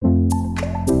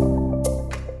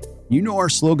You know our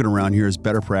slogan around here is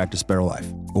better practice, better life.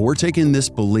 But we're taking this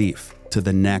belief to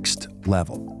the next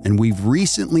level. And we've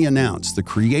recently announced the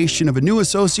creation of a new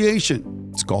association.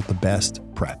 It's called the Best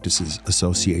Practices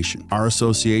Association. Our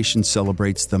association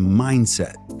celebrates the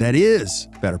mindset that is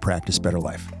better practice, better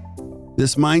life.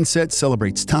 This mindset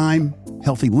celebrates time,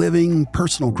 healthy living,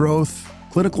 personal growth,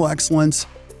 clinical excellence,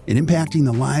 and impacting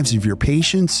the lives of your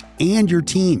patients and your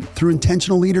team through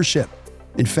intentional leadership.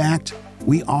 In fact,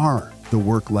 we are the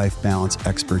work-life balance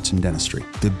experts in dentistry.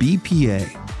 The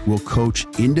BPA will coach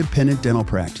independent dental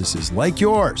practices like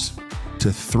yours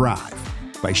to thrive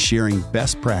by sharing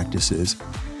best practices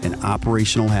and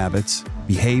operational habits,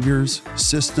 behaviors,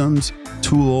 systems,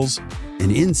 tools,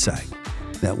 and insight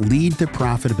that lead to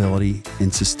profitability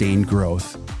and sustained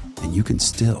growth, and you can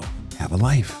still have a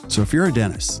life. So if you're a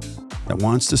dentist that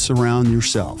wants to surround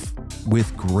yourself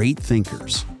with great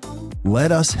thinkers,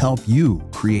 let us help you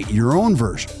create your own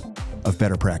version of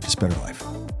better practice, better life.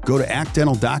 Go to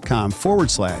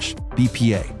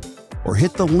actdental.com/BPA or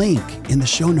hit the link in the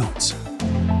show notes.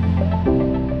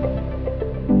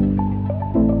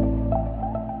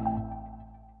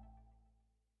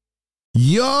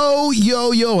 Yo.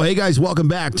 Hey guys, welcome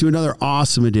back to another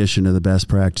awesome edition of the Best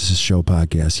Practices Show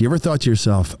podcast. You ever thought to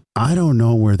yourself, I don't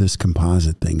know where this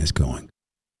composite thing is going?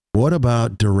 What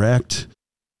about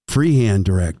freehand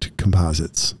direct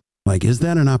composites? Like, is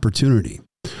that an opportunity?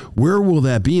 Where will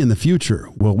that be in the future?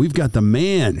 Well, we've got the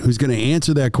man who's going to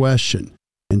answer that question.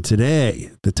 And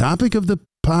today, the topic of the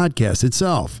podcast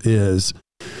itself is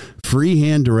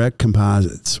freehand direct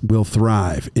composites will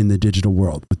thrive in the digital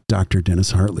world with Dr.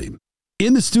 Dennis Hartlieb.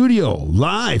 In the studio,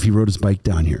 live, he rode his bike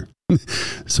down here.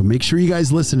 So make sure you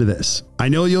guys listen to this. I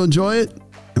know you'll enjoy it,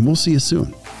 and we'll see you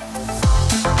soon.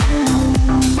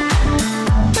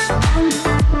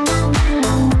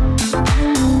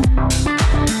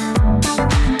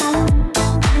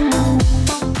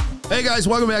 Hey guys,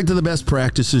 welcome back to the Best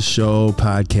Practices Show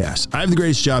podcast. I have the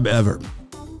greatest job ever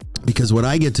because what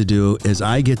I get to do is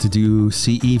I get to do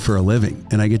CE for a living,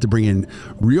 and I get to bring in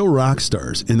real rock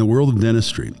stars in the world of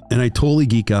dentistry, and I totally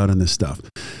geek out on this stuff.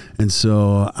 And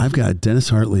so I've got Dennis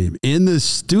Hartlieb in the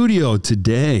studio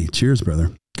today. Cheers,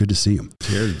 brother. Good to see you.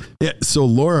 Cheers. Yeah, so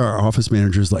Laura, our office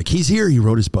manager, is like, he's here. He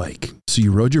rode his bike. So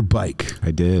you rode your bike.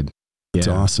 I did. It's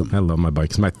awesome. I love my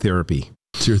bike. It's my therapy.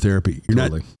 It's your therapy.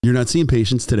 You're not seeing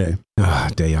patients today.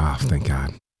 Day off, thank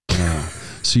God.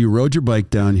 So you rode your bike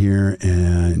down here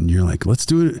and you're like, let's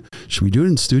do it. Should we do it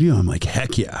in studio? I'm like,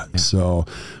 heck yeah. So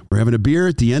we're having a beer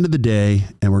at the end of the day,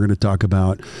 and we're going to talk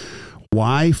about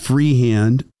why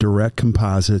freehand direct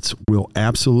composites will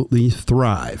absolutely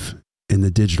thrive in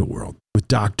the digital world with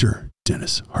Dr.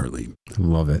 Dennis Hartlieb.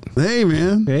 Love it. Hey,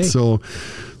 man. Hey. So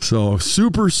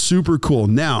super, super cool.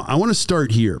 Now, I want to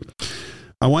start here.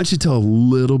 I want you to tell a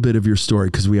little bit of your story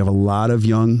because we have a lot of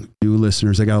young new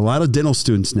listeners. I got a lot of dental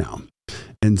students now.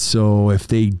 And so if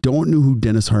they don't know who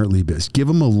Dennis Hartlieb is, give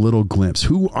them a little glimpse.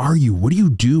 Who are you? What do you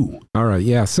do? All right.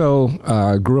 Yeah. So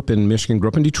grew up in Michigan, grew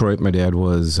up in Detroit. My dad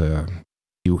was,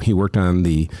 he worked on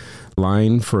the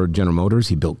line for General Motors.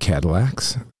 He built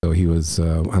Cadillacs. So he was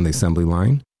on the assembly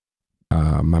line.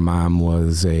 My mom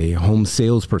was a home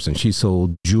salesperson. She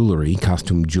sold jewelry,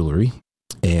 costume jewelry.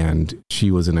 And she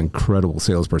was an incredible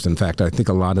salesperson. In fact, I think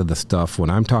a lot of the stuff,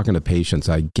 when I'm talking to patients,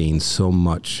 I gain so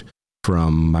much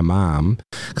from my mom,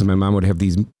 because my mom would have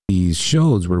these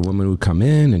shows where women would come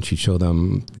in and she'd show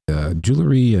them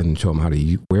jewelry and show them how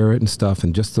to wear it and stuff,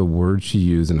 and just the words she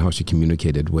used and how she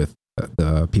communicated with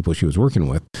the people she was working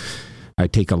with. I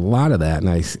take a lot of that, and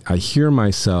I hear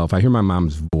my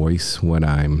mom's voice when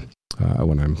I'm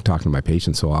talking to my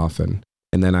patients so often.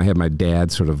 And then I have my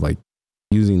dad sort of like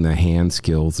using the hand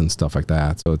skills and stuff like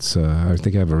that. So it's, I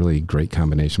think I have a really great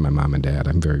combination, my mom and dad.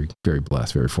 I'm very, very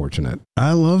blessed, very fortunate.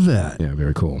 I love that. Yeah,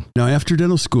 very cool. Now, after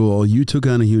dental school, you took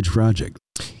on a huge project.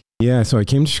 Yeah, so I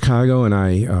came to Chicago and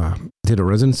I did a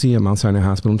residency at Mount Sinai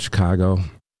Hospital in Chicago.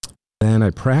 Then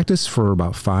I practiced for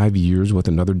about 5 years with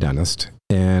another dentist.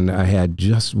 And I had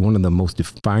just one of the most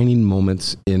defining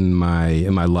moments in my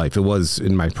life. It was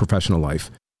in my professional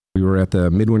life. We were at the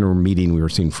midwinter meeting. We were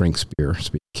seeing Frank Spear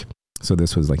speak. So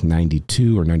this was like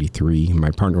 92 or 93.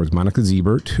 My partner was Monica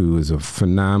Ziebert, who is a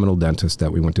phenomenal dentist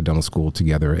that we went to dental school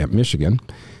together at Michigan.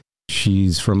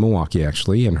 She's from Milwaukee,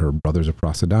 actually, and her brother's a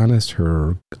prosthodontist.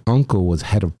 Her uncle was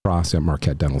head of pros at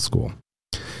Marquette Dental School.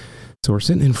 So we're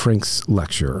sitting in Frank's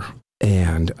lecture,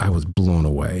 and I was blown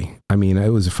away. I mean, it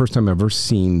was the first time I've ever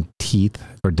seen teeth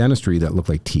or dentistry that looked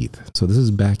like teeth. So this is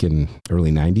back in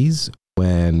early 90s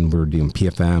when we were doing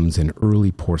PFMs and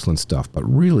early porcelain stuff, but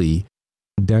really,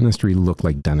 dentistry looked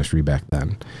like dentistry back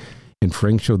then. And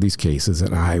Frank showed these cases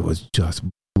and I was just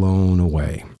blown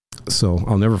away. So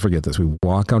I'll never forget this. We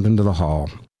walk out into the hall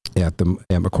at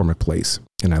McCormick Place,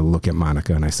 and I look at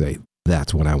Monica and I say,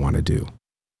 that's what I want to do.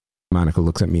 Monica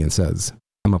looks at me and says,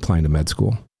 I'm applying to med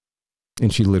school.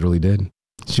 And she literally did.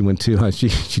 She went to, she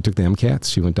took the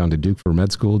MCATs. She went down to Duke for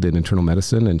med school, did internal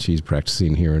medicine, and she's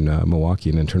practicing here in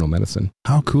Milwaukee in internal medicine.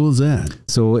 How cool is that?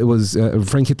 So it was,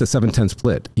 Frank hit the 7-10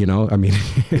 split, you know, I mean,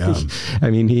 Yeah.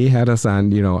 I mean, he had us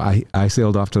on, you know, I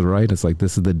sailed off to the right. It's like,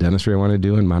 this is the dentistry I want to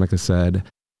do. And Monica said,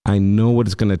 I know what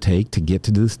it's going to take to get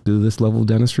to do this level of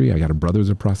dentistry. I got a brother who's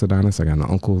a prosthodontist. I got an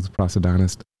uncle who's a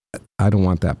prosthodontist. I don't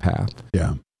want that path.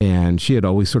 Yeah. And she had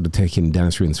always sort of taken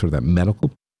dentistry and sort of that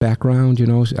medical background, you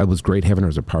know. It was great having her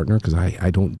as a partner because I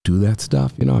don't do that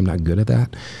stuff. You know, I'm not good at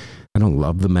that. I don't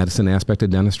love the medicine aspect of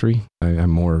dentistry.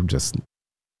 I'm more just,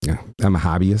 I'm a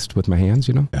hobbyist with my hands,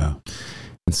 you know. Yeah.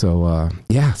 And so,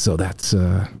 so that's,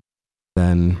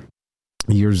 then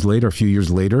a few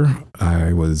years later,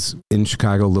 I was in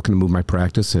Chicago looking to move my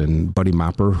practice, and Buddy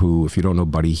Mopper, who, if you don't know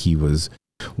Buddy, he was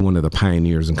one of the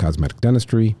pioneers in cosmetic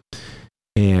dentistry.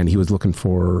 And he was looking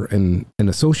for an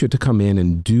associate to come in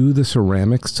and do the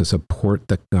ceramics to support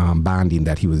the bonding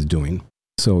that he was doing.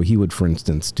 So he would, for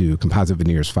instance, do composite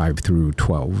veneers 5 through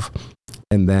 12,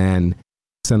 and then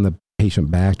send the patient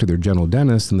back to their general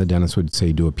dentist, and the dentist would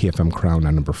say, do a PFM crown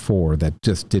on number 4 that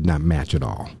just did not match at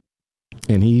all.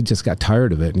 And he just got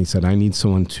tired of it, and he said, I need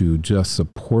someone to just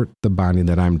support the bonding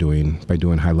that I'm doing by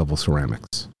doing high-level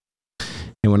ceramics.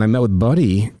 And when I met with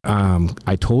Buddy,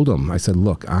 I told him, I said,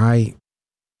 look,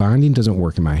 bonding doesn't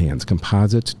work in my hands.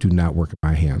 Composites do not work in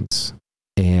my hands.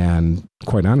 And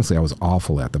quite honestly, I was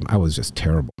awful at them. I was just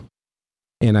terrible.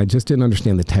 And I just didn't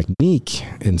understand the technique.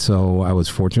 And so I was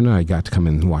fortunate. I got to come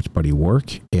in and watch Buddy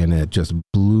work, and it just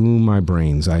blew my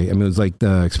brains. I mean, it was like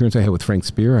the experience I had with Frank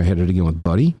Spear. I had it again with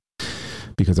Buddy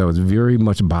because I was very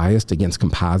much biased against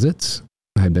composites.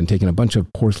 I had been taking a bunch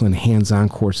of porcelain hands-on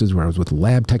courses where I was with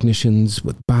lab technicians,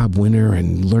 with Bob Winter,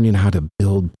 and learning how to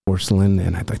build porcelain.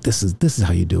 And I thought, this is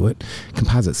how you do it.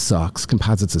 Composite sucks.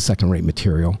 Composite's a second-rate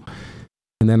material.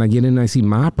 And then I get in and I see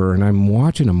Mopper, and I'm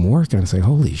watching him work, and I say,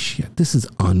 holy shit, this is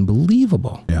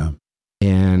unbelievable. Yeah.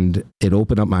 And it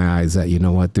opened up my eyes that, you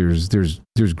know what, there's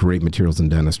great materials in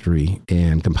dentistry,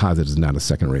 and composite is not a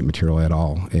second-rate material at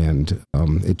all. And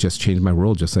it just changed my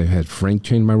world. Just like I had Frank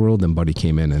change my world, then Buddy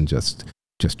came in and just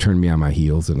turned me on my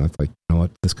heels. And I was like, you know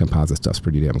what, this composite stuff's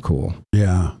pretty damn cool.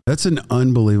 Yeah. That's an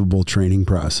unbelievable training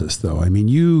process, though. I mean,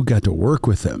 you got to work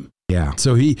with him. Yeah.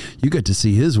 So you got to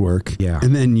see his work. Yeah.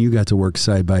 And then you got to work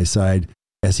side by side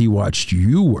as he watched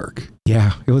you work.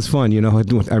 Yeah, it was fun. You know,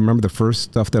 I remember the first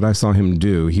stuff that I saw him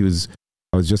do.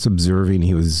 I was just observing.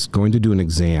 He was going to do an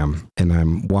exam, and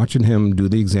I'm watching him do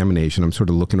the examination. I'm sort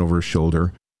of looking over his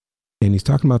shoulder, and he's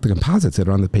talking about the composites that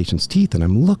are on the patient's teeth, and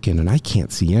I'm looking, and I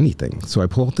can't see anything. So I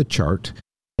pull out the chart,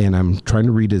 and I'm trying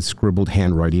to read his scribbled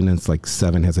handwriting, and it's like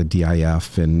 7 has a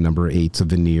DIF, and number 8's a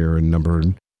veneer, and number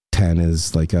 10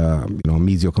 is like a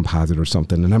mesial composite or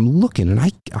something. And I'm looking, and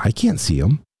I can't see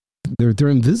them. They're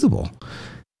invisible.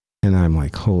 And I'm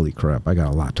like, holy crap, I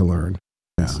got a lot to learn.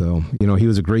 Yeah. So, he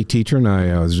was a great teacher, and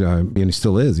I was, and he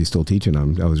still is. He's still teaching.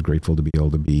 I was grateful to be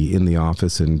able to be in the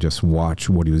office and just watch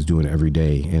what he was doing every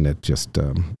day. And it just,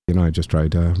 I just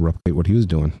tried to replicate what he was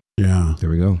doing. Yeah. There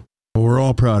we go. Well, we're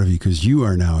all proud of you because you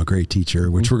are now a great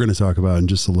teacher, which we're going to talk about in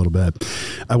just a little bit.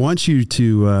 I want you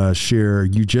to share,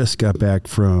 you just got back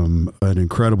from an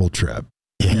incredible trip.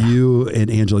 Yeah. You and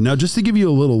Angela. Now, just to give you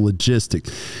a little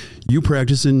logistic, you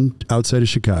practice outside of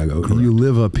Chicago. Correct. You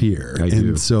live up here. I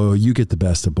do. So you get the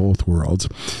best of both worlds.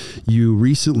 You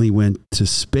recently went to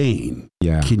Spain.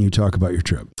 Yeah. Can you talk about your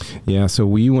trip? Yeah. So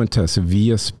we went to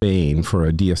Sevilla, Spain for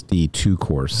a DSD 2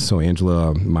 course. So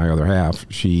Angela, my other half,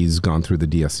 she's gone through the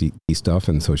DSD stuff,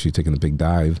 and so she's taken the big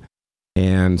dive.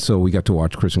 And so we got to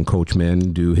watch Christian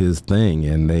Coachman do his thing,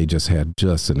 and they just had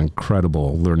an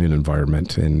incredible learning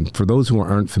environment. And for those who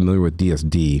aren't familiar with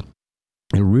DSD,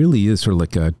 it really is sort of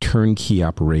like a turnkey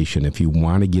operation if you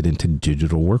want to get into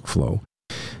digital workflow.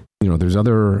 There's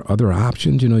other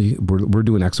options. We're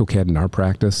doing exocad in our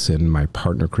practice, and my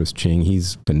partner, Chris Ching,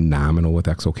 he's phenomenal with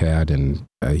exocad, and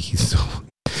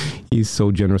he's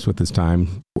so generous with his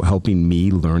time helping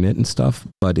me learn it and stuff.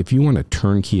 But if you want a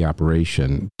turnkey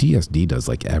operation, DSD does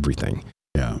like everything.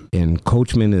 Yeah. And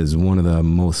Coachman is one of the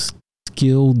most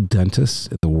skilled dentists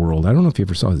in the world. I don't know if you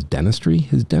ever saw his dentistry.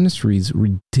 His dentistry is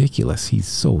ridiculous. He's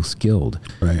so skilled.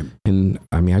 Right. And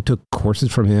I took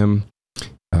courses from him.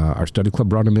 Our study club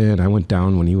brought him in. I went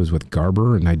down when he was with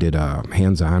Garber, and I did a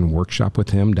hands-on workshop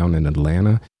with him down in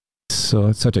Atlanta.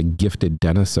 such a gifted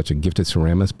dentist, such a gifted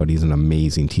ceramist, but he's an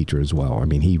amazing teacher as well. I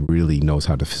mean, he really knows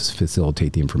how to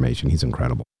facilitate the information. He's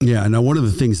incredible. Yeah. Now, one of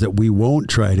the things that we won't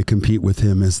try to compete with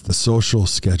him is the social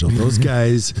schedule. Those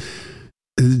guys,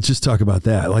 just talk about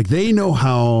that. Like, they know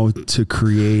how to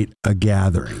create a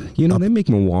gathering. You know, they make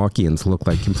Milwaukeeans look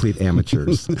like complete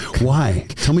amateurs. Why?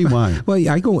 Tell me why. Well,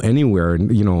 I go anywhere,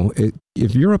 and you know,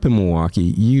 if you're up in Milwaukee,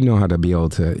 you know how to be able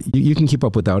to. You can keep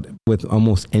up with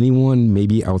almost anyone,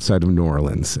 maybe outside of New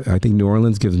Orleans. I think New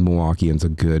Orleans gives Milwaukeeans a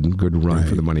good run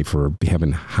for the money for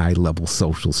having high level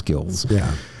social skills.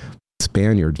 Yeah.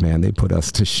 Spaniards, man, they put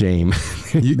us to shame.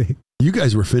 You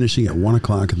guys were finishing at 1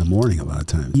 o'clock in the morning a lot of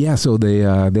times. Yeah, so they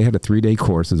had a 3-day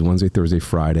course. It's Wednesday, Thursday,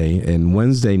 Friday. And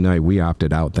Wednesday night, we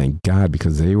opted out, thank God,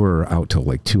 because they were out till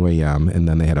like 2 a.m. And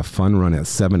then they had a fun run at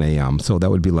 7 a.m. So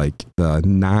that would be like the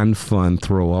non-fun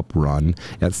throw-up run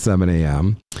at 7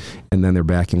 a.m. And then they're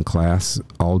back in class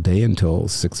all day until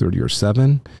 6:30 or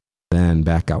 7. Then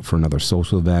back out for another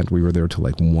social event. We were there till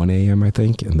like 1 a.m., I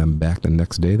think. And then back the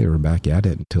next day, they were back at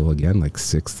it until, again, like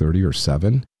 6:30 or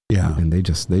 7. Yeah. And they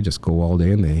just go all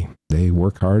day, and they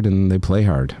work hard and they play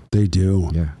hard. They do.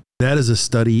 Yeah. That is a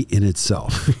study in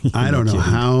itself. I don't know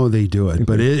how they do it,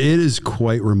 but it is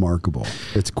quite remarkable.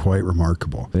 It's quite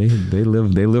remarkable. They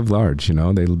live large, you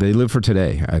know. They live for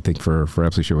today. I think for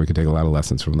absolutely sure we could take a lot of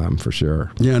lessons from them for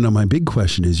sure. Yeah, no, my big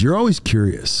question is, you're always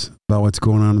curious about what's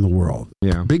going on in the world.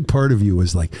 Yeah. A big part of you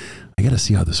is like, I got to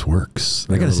see how this works.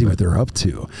 I got to see what they're up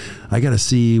to. I got to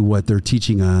see what they're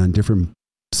teaching on different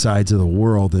sides of the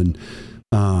world. And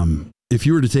if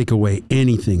you were to take away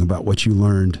anything about what you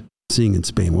learned seeing in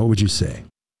Spain, what would you say?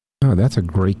 Oh, that's a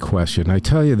great question. I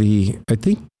tell you, I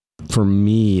think for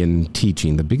me in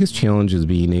teaching, the biggest challenge is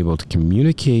being able to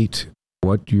communicate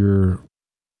what you're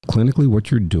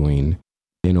doing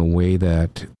in a way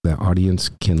that the audience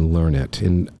can learn it.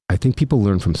 And I think people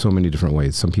learn from so many different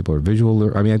ways. Some people are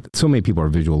so many people are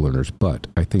visual learners, but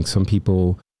I think some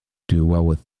people do well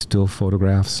with still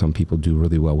photographs. Some people do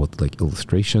really well with like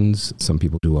illustrations. Some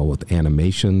people do well with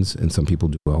animations, and some people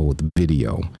do well with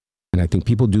video. And I think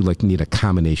people need a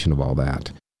combination of all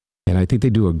that. And I think they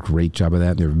do a great job of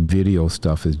that. And their video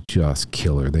stuff is just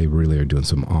killer. They really are doing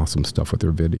some awesome stuff with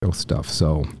their video stuff.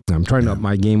 So I'm trying to up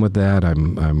my game with that.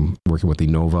 I'm working with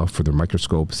Innova for their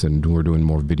microscopes, and we're doing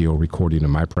more video recording in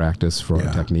my practice for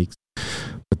our techniques.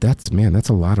 But that's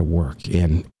a lot of work.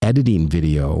 And editing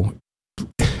video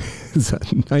is a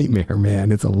nightmare,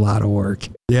 man. It's a lot of work.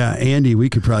 Yeah, Andy, we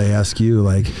could probably ask you,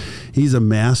 like, he's a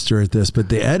master at this, but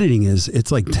the editing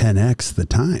it's like 10x the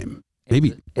time.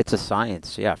 Maybe it's a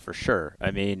science, yeah, for sure.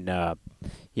 I mean,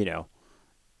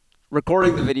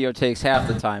 recording the video takes half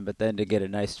the time, but then to get a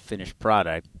nice finished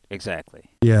product, exactly.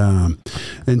 Yeah.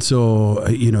 And so,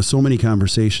 so many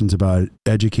conversations about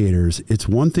educators. It's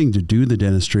one thing to do the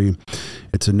dentistry.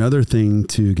 It's another thing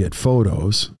to get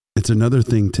photos. It's another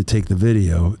thing to take the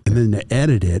video and then to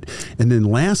edit it. And then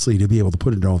lastly, to be able to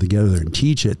put it all together and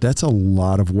teach it. That's a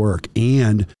lot of work.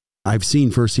 And I've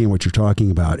seen firsthand what you're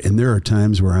talking about. And there are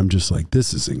times where I'm just like,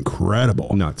 this is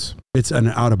incredible. Nuts. It's an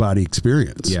out-of-body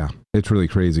experience. Yeah, it's really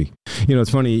crazy. It's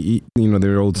funny,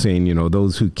 their old saying,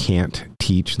 those who can't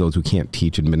teach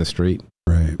administrate.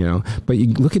 Right. But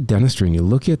you look at dentistry and you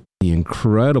look at the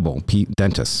incredible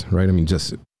dentists, right? I mean,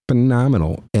 just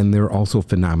phenomenal, and they're also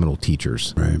phenomenal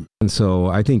teachers. Right. And so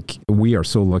I think we are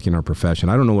so lucky in our profession.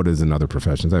 I don't know what it is in other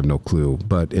professions. I have no clue.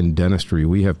 But in dentistry,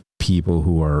 we have people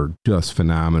who are just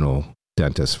phenomenal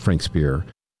dentists, Frank Spear,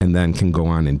 and then can go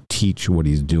on and teach what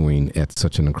he's doing at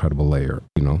such an incredible layer.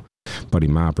 Buddy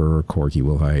Mopper, Corky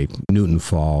Wilhite, Newton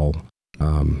Fall,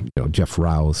 Jeff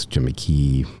Rouse, Jim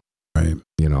McKee. Right.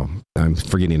 I'm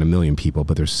forgetting a million people,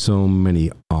 but there's so many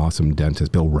awesome dentists,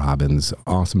 Bill Robbins,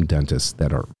 awesome dentists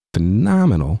that are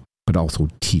phenomenal, but also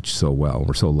teach so well.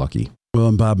 We're so lucky. Well,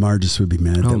 and Bob Margis would be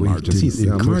mad that we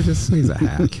didn't Margis, he's a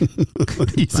hack.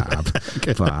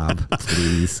 Bob,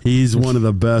 please. He's one of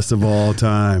the best of all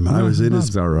time.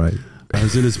 Bob's all right. I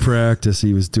was in his practice.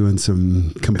 He was doing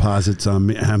some composites on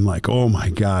me. I'm like, oh my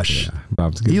gosh. Yeah,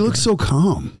 Bob's good. He looks so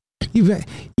calm.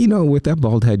 With that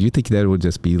bald head, you think that would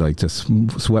just be like, just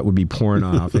sweat would be pouring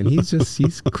off. And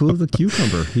he's cool as a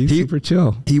cucumber. He's super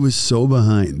chill. He was so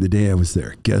behind the day I was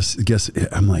there. Guess,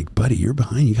 I'm like, buddy, you're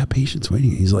behind. You got patients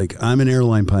waiting. He's like, I'm an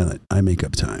airline pilot. I make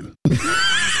up time.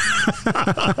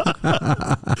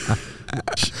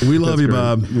 We love you,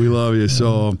 Bob. We love you.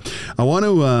 So I want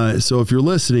to, so if you're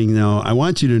listening now, I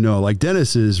want you to know, like,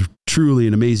 Dennis is truly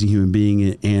an amazing human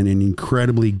being and an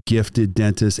incredibly gifted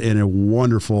dentist and a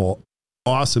wonderful,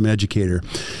 awesome educator.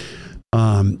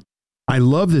 I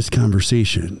love this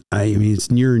conversation. I mean,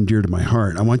 it's near and dear to my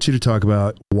heart. I want you to talk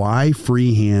about why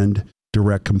Freehand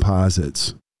direct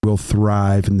composites will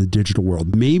thrive in the digital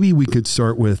world. Maybe we could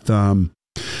start with,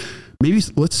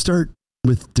 let's start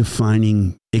with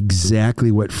defining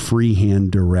exactly what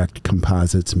freehand direct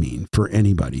composites mean for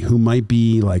anybody who might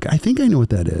be like, I think I know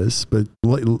what that is, but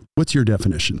what's your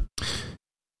definition?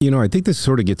 I think this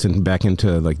sort of gets back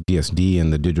into like DSD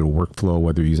and the digital workflow,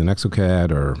 whether you're using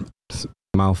ExoCAD or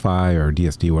Malfi or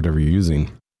DSD, whatever you're using.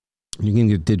 You can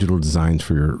get digital designs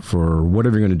for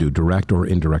whatever you're going to do, direct or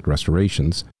indirect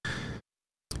restorations.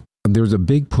 There's a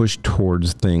big push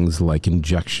towards things like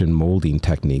injection molding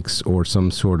techniques or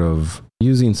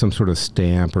using some sort of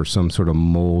stamp or some sort of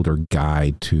mold or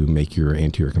guide to make your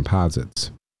anterior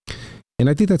composites. And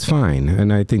I think that's fine.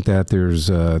 And I think that there's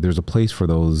a place for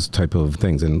those type of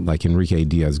things. And like Enrique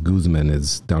Diaz Guzman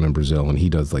is down in Brazil, and he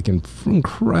does like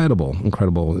incredible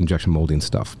injection molding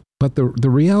stuff. But the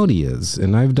reality is,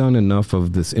 and I've done enough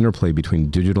of this interplay between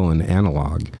digital and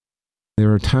analog,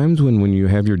 there are times when you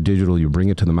have your digital, you bring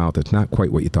it to the mouth, it's not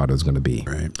quite what you thought it was going to be.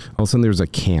 Right. All of a sudden there's a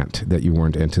cant that you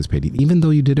weren't anticipating, even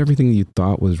though you did everything you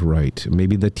thought was right.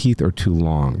 Maybe the teeth are too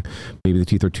long. Maybe the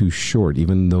teeth are too short.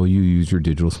 Even though you use your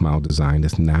digital smile design,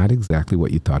 it's not exactly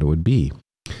what you thought it would be.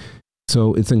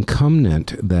 So it's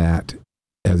incumbent that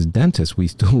as dentists, we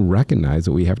still recognize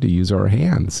that we have to use our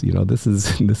hands. This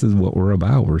is what we're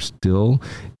about. We're still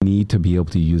need to be able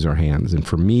to use our hands. And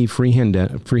for me, freehand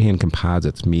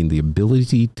composites mean the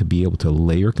ability to be able to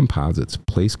layer composites,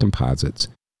 place composites,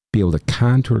 be able to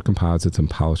contour composites and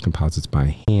polish composites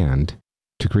by hand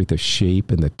to create the shape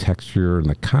and the texture and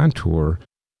the contour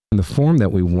and the form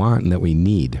that we want and that we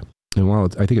need. And while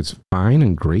I think it's fine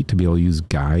and great to be able to use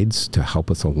guides to help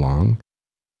us along,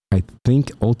 I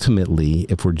think ultimately,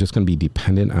 if we're just going to be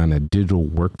dependent on a digital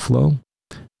workflow,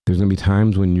 there's going to be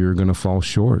times when you're going to fall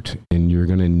short and you're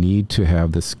going to need to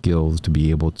have the skills to be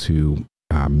able to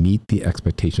meet the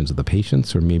expectations of the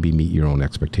patients, or maybe meet your own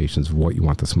expectations of what you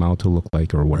want the smile to look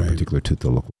like or what a particular tooth to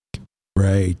look like.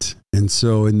 Right. And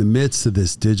so in the midst of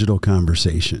this digital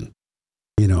conversation,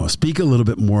 speak a little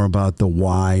bit more about the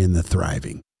why and the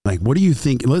thriving. Like, what do you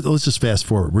think? Let's just fast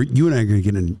forward. You and I are going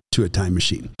to get into a time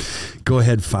machine. Go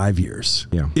ahead 5 years.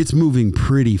 Yeah. It's moving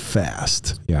pretty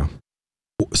fast. Yeah.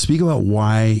 Speak about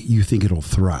why you think it'll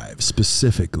thrive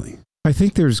specifically. I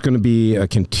think there's going to be a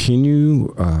what's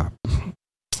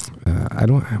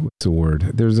the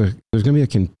word? There's going to be a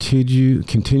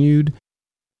continued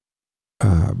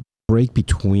break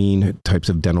between types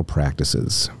of dental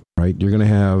practices, right? You're going to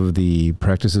have the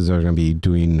practices that are going to be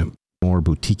doing more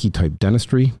boutique type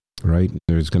dentistry, right?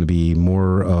 There's going to be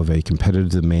more of a competitive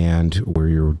demand where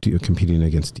you're competing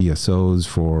against DSOs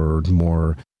for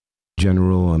more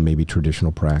general and maybe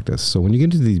traditional practice. So when you get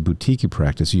into these boutique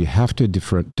practice, you have to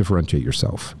differentiate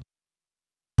yourself.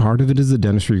 Part of it is the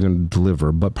dentistry you're going to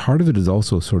deliver, but part of it is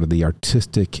also sort of the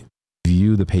artistic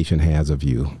view the patient has of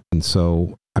you. And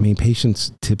so,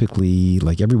 patients typically,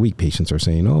 like every week, patients are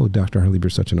saying, "Oh, Dr. Hartlieb, you're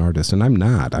such an artist." And I'm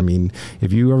not.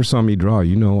 If you ever saw me draw,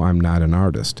 I'm not an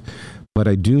artist. But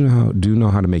I do know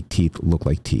how to make teeth look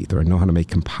like teeth, or I know how to make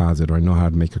composite, or I know how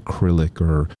to make acrylic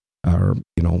or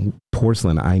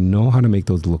porcelain. I know how to make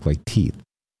those look like teeth.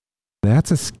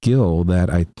 That's a skill that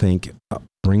I think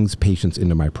brings patients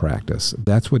into my practice.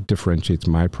 That's what differentiates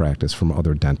my practice from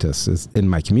other dentists in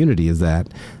my community, is that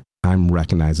I'm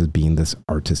recognized as being this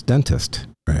artist dentist.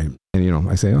 Right. And,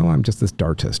 I say, I'm just this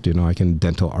dartist, I can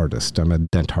dental artist. I'm a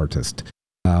dentartist.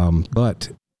 But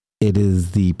it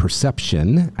is the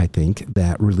perception, I think,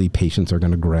 that really patients are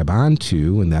going to grab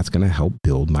onto, and that's going to help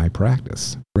build my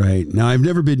practice. Right. Now, I've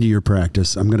never been to your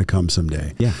practice. I'm going to come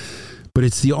someday. Yeah. But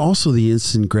it's also the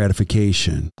instant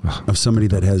gratification of somebody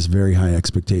that has very high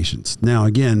expectations. Now,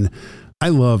 again, I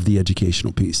love the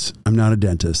educational piece. I'm not a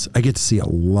dentist. I get to see a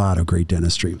lot of great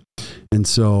dentistry. And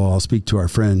so I'll speak to our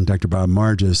friend, Dr. Bob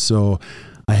Margis. So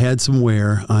I had some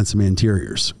wear on some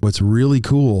anteriors. What's really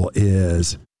cool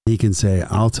is he can say,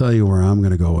 "I'll tell you where I'm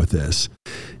going to go with this."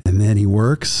 And then he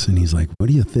works and he's like, "What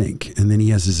do you think?" And then he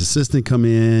has his assistant come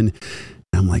in.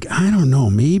 And I'm like, "I don't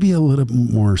know, maybe a little bit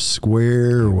more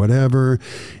square or whatever."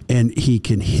 And he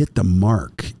can hit the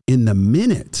mark in the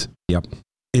minute. Yep.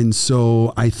 And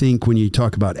so I think when you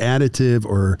talk about additive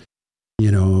or,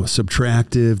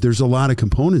 subtractive, there's a lot of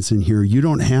components in here. You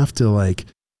don't have to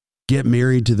get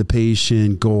married to the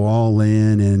patient, go all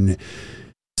in, and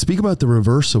speak about the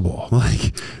reversible.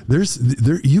 We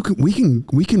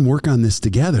can work on this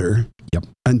together. Yep.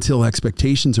 Until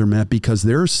expectations are met, because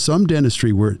there's some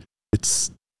dentistry where it's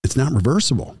not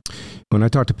reversible. When I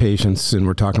talk to patients and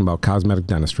we're talking about cosmetic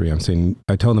dentistry,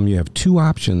 I tell them you have two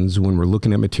options when we're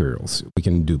looking at materials. We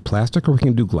can do plastic or we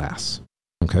can do glass.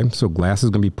 Okay, so glass is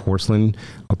going to be porcelain.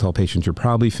 I'll tell patients you're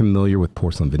probably familiar with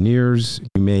porcelain veneers.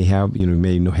 You may have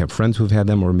friends who've had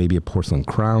them, or maybe a porcelain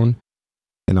crown.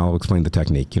 And I'll explain the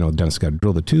technique. The dentist got to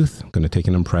drill the tooth. I'm going to take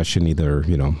an impression, either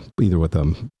with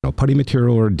a putty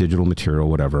material or digital material,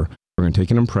 whatever. We're going to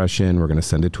take an impression. We're going to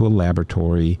send it to a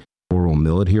laboratory, or we'll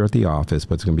mill it here at the office.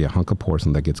 But it's going to be a hunk of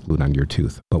porcelain that gets glued onto your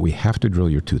tooth. But we have to drill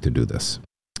your tooth to do this,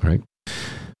 all right?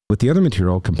 With the other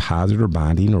material, composite or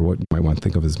bonding, or what you might want to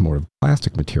think of as more of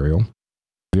plastic material,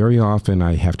 very often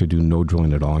I have to do no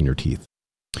drilling at all in your teeth.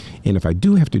 And if I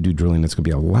do have to do drilling, it's going to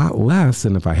be a lot less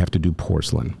than if I have to do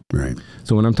porcelain. Right.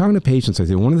 So when I'm talking to patients, I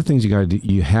say one of the things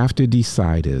you have to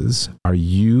decide is, are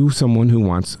you someone who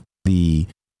wants the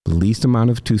least amount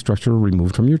of tooth structure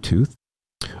removed from your tooth,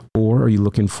 or are you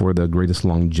looking for the greatest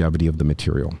longevity of the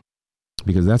material?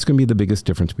 Because that's going to be the biggest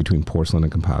difference between porcelain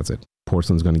and composite.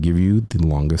 Porcelain is going to give you the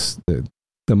longest,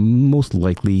 the most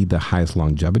likely, the highest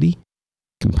longevity.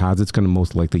 Composite's going to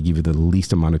most likely give you the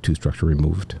least amount of tooth structure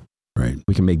removed. Right.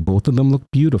 We can make both of them look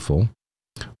beautiful.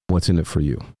 What's in it for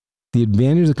you? The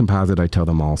advantage of composite, I tell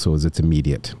them also, is it's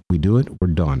immediate. We do it, we're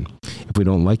done. If we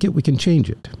don't like it, we can change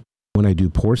it. When I do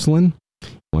porcelain,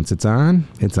 once it's on,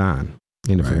 it's on.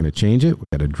 And if we're going to change it, we've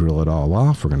got to drill it all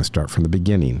off. We're going to start from the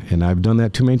beginning. And I've done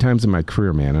that too many times in my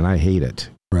career, man, and I hate it.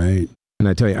 Right. And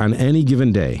I tell you, on any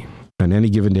given day,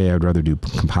 I'd rather do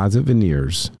composite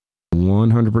veneers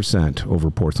 100%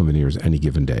 over porcelain veneers any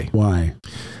given day. Why?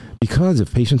 Because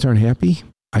if patients aren't happy,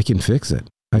 I can fix it.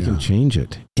 I can change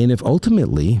it. And if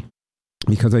ultimately,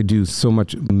 because I do so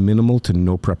much minimal to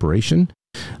no preparation,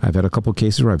 I've had a couple of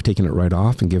cases where I've taken it right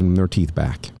off and given them their teeth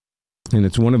back. And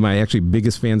it's one of my actually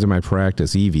biggest fans in my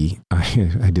practice, Evie.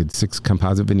 I did 6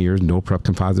 composite veneers, no prep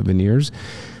composite veneers.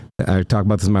 I talk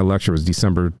about this in my lecture. It was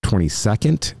December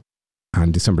 22nd.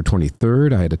 On December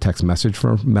 23rd, I had a text message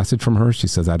from her. She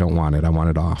says, I don't want it. I want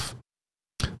it off.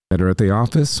 Met her at the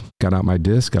office, got out my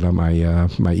disc, got out my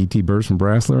ET burrs from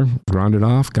Brasseler, ground it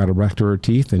off, got it back to her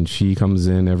teeth, and she comes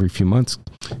in every few months.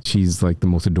 She's like the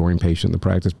most adoring patient in the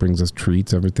practice, brings us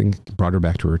treats, everything, brought her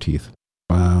back to her teeth.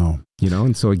 Wow.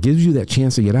 And so it gives you that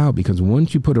chance to get out, because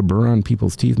once you put a burr on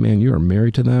people's teeth, man, you are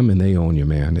married to them and they own you,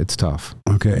 man. It's tough.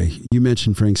 Okay. You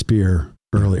mentioned Frank Spear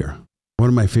earlier. One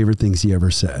of my favorite things he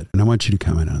ever said, and I want you to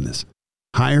comment on this: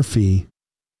 higher fee,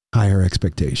 higher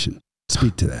expectation.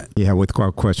 Speak to that. Yeah,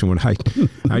 without question. When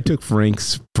I took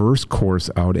Frank's first course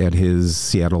out at his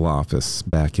Seattle office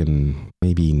back in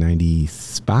maybe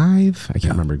 95, I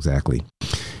can't remember exactly.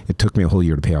 It took me a whole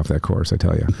year to pay off that course, I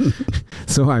tell you.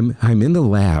 So I'm in the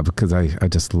lab, because I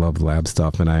just love lab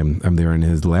stuff, and I'm there, and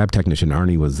his lab technician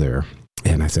Arnie was there,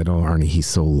 and I said, "Oh, Arnie, he's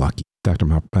so lucky.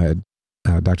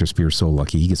 Dr. Spear's so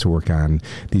lucky. He gets to work on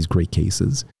these great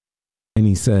cases." And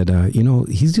he said,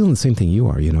 he's doing the same thing you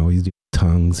are. He's doing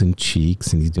tongues and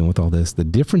cheeks, and he's dealing with all this. The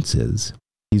difference is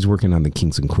he's working on the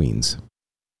kings and queens.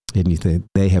 And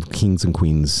they have kings and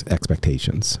queens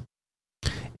expectations.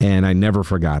 And I never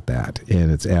forgot that.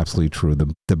 And it's absolutely true.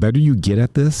 The better you get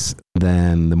at this,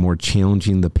 then the more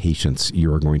challenging the patients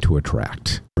you are going to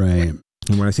attract. Right.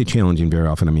 And when I say challenging, very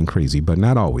often I mean crazy, but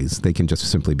not always. They can just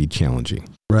simply be challenging.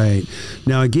 Right.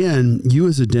 Now, again, you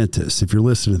as a dentist, if you're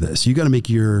listening to this, you got to make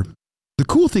the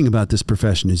cool thing about this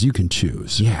profession is you can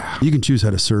choose. Yeah. You can choose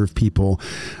how to serve people.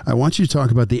 I want you to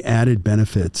talk about the added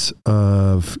benefits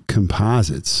of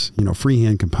composites,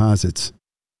 freehand composites.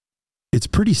 It's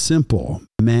pretty simple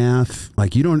math.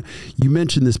 Like you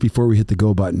mentioned this before we hit the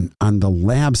go button on the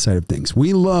lab side of things.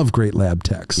 We love great lab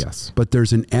techs. Yes. But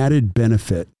there's an added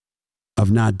benefit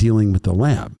of not dealing with the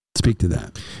lab. Speak to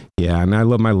that. Yeah. And I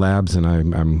love my labs, and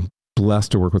I'm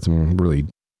blessed to work with some really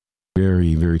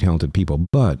very, very talented people.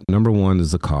 But number one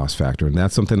is the cost factor. And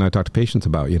that's something I talk to patients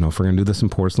about. If we're going to do this in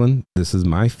porcelain, this is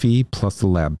my fee plus the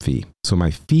lab fee. So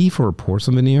my fee for a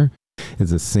porcelain veneer is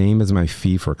the same as my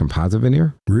fee for a composite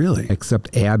veneer. Really?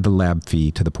 Except add the lab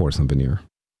fee to the porcelain veneer.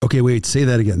 Okay, wait, say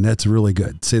that again. That's really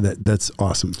good. Say that. That's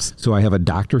awesome. So I have a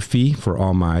doctor fee for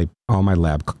all my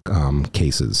lab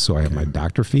cases. So I have my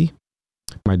doctor fee.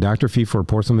 My doctor fee for a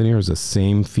porcelain veneer is the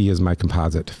same fee as my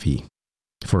composite fee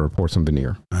for a porcelain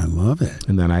veneer. I love it.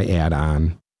 And then I add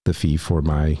on the fee for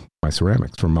my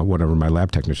ceramics, for whatever my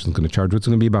lab technician is going to charge, which is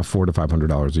going to be about $400 to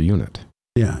 $500 a unit.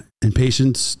 Yeah, and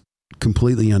patients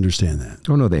completely understand that.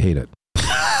 Oh no, they hate it.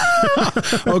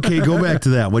 Okay, go back to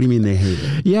that. What do you mean they hate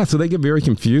it? Yeah, so they get very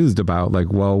confused about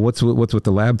what's with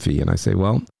the lab fee, and I say,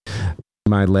 well,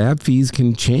 my lab fees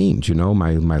can change.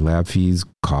 My lab fees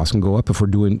costs can go up if we're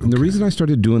doing. Okay. And the reason I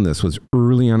started doing this was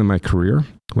early on in my career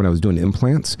when I was doing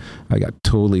implants. I got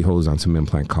totally hosed on some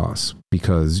implant costs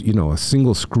because a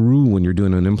single screw when you're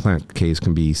doing an implant case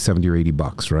can be $70 or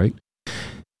 $80, right?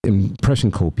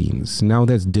 impression copings. Now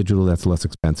that's digital, that's less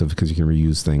expensive because you can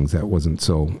reuse things. That wasn't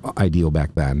so ideal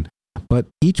back then. But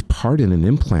each part in an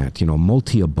implant,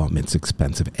 multi-abutment's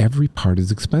expensive. Every part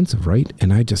is expensive, right?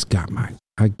 And I just got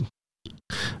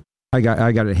I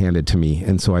got it handed to me.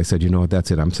 And so I said,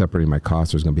 that's it. I'm separating my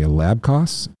costs. There's going to be a lab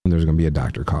cost and there's going to be a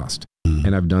doctor cost. Mm.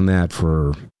 And I've done that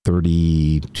for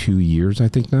 32 years, I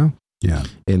think now. Yeah.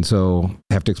 And so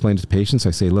I have to explain to the patients.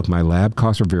 I say, look, my lab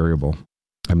costs are variable.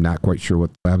 I'm not quite sure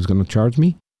what the lab's going to charge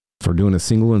me. If we're doing a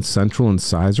single and central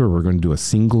incisor, we're going to do a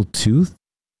single tooth.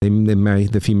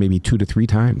 The fee may be 2 to 3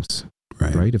 times.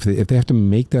 Right? If they have to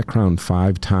make that crown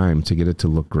 5 times to get it to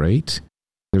look great,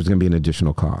 there's going to be an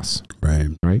additional cost. Right.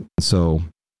 So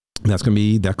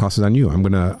that cost is on you. I'm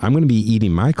going to be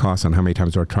eating my costs on how many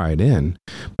times do I try it in,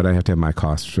 but I have to have my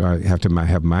costs. I have to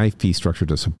have my fee structure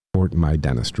to support my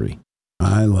dentistry.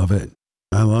 I love it.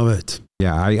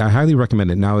 Yeah, I highly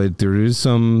recommend it. Now there is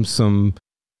some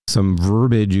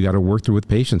verbiage you got to work through with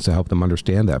patients to help them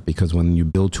understand that, because when you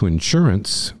bill to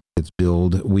insurance,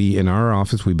 in our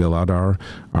office we bill out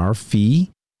our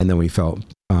fee, and then we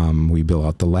bill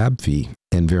out the lab fee.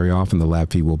 And very often the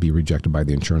lab fee will be rejected by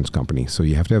the insurance company. So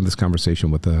you have to have this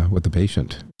conversation with the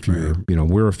patient.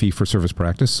 We're a fee for service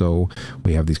practice, so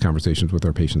we have these conversations with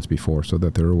our patients before so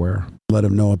that they're aware. Let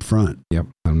them know up front. Yep.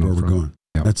 Let them know where we're going.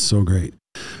 Yep. That's so great.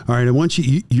 All right. I want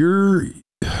you're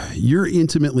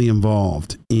intimately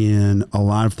involved in a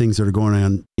lot of things that are going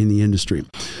on in the industry.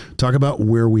 Talk about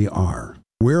where we are.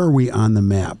 Where are we on the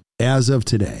map as of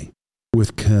today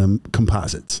with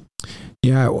composites?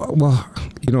 Yeah, well,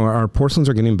 our porcelains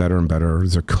are getting better and better.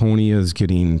 Zirconia is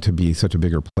getting to be such a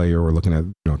bigger player. We're looking at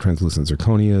translucent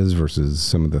zirconias versus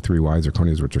some of the 3Y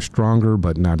zirconias, which are stronger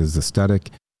but not as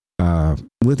aesthetic.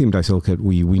 Lithium disilicate,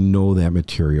 we know that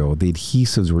material. The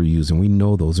adhesives we're using, we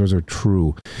know those are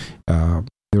true. They're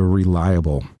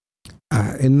reliable.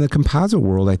 In the composite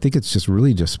world, I think it's just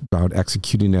about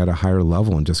executing at a higher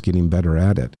level and just getting better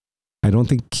at it.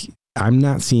 I'm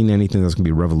not seeing anything that's going to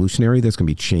be revolutionary, that's going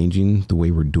to be changing the way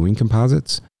we're doing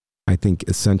composites. I think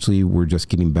essentially we're just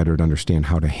getting better to understand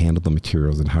how to handle the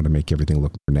materials and how to make everything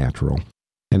look more natural.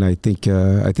 And I think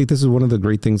this is one of the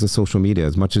great things of social media.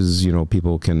 As much as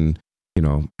people can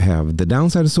have the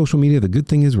downside of social media, the good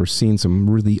thing is we're seeing some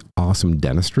really awesome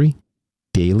dentistry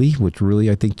daily, which really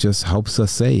I think just helps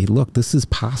us say, look, this is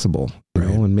possible.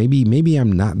 And maybe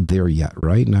I'm not there yet,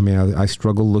 right? And I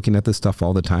struggle looking at this stuff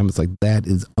all the time. It's like, that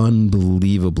is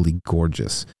unbelievably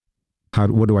gorgeous.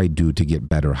 What do I do to get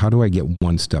better? How do I get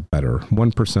 1 step better,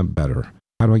 1% better?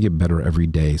 How do I get better every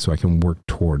day so I can work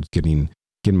towards getting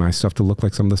my stuff to look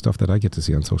like some of the stuff that I get to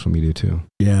see on social media too?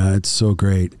 Yeah, it's so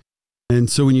great. And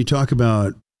so when you talk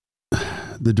about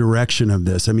the direction of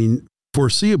this,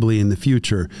 foreseeably in the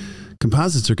future,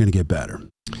 composites are going to get better.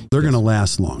 They're going to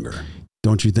last longer.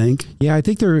 Don't you think? Yeah, I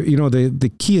think they're,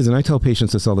 the key is, and I tell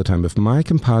patients this all the time, if my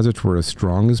composites were as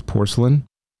strong as porcelain,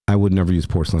 I would never use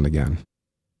porcelain again.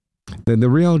 The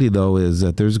reality, though, is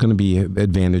that there's going to be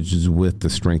advantages with the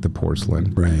strength of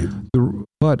porcelain. Right.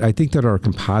 But I think that our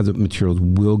composite materials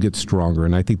will get stronger,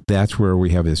 and I think that's where we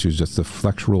have issues, just the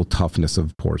flexural toughness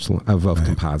of porcelain, of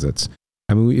composites.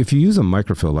 If you use a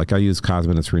microfill, like I use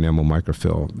Composites Renamel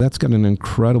microfill, that's got an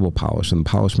incredible polish, and the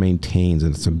polish maintains,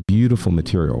 and it's a beautiful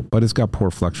material, but it's got poor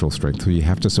flexural strength, so you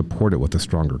have to support it with a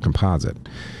stronger composite.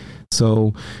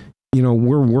 So,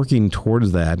 we're working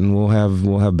towards that, and we'll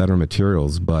have better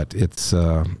materials, but it's,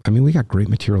 we got great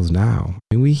materials now.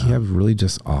 We have really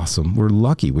just awesome. We're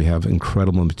lucky we have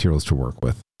incredible materials to work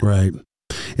with. Right.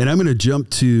 And I'm going to jump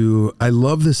to, I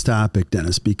love this topic,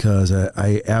 Dennis, because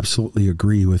I absolutely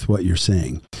agree with what you're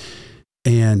saying.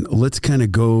 And let's kind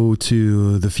of go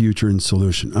to the future and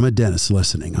solution. I'm a dentist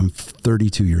listening. I'm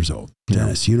 32 years old.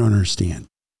 Dennis, you don't understand.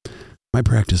 My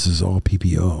practice is all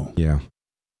PPO. Yeah.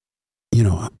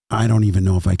 I don't even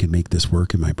know if I can make this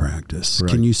work in my practice. Right.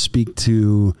 Can you speak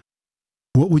to,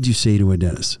 what would you say to a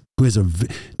dentist who has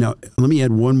now, let me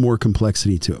add one more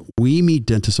complexity to it. We meet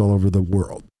dentists all over the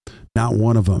world. Not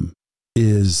one of them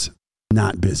is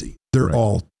not busy. They're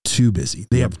all too busy.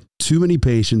 They have too many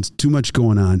patients, too much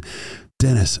going on.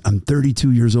 Dennis, I'm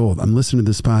 32 years old. I'm listening to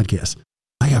this podcast.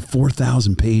 I got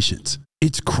 4,000 patients.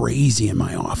 It's crazy in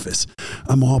my office.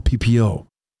 I'm all PPO.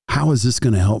 How is this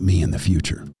going to help me in the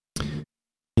future?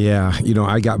 Yeah,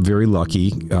 I got very lucky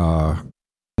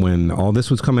when all this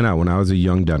was coming out, when I was a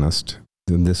young dentist.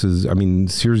 And this is,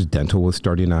 Sears Dental was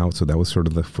starting out, so that was sort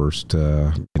of the first,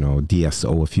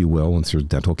 DSO, if you will, when Sears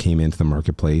Dental came into the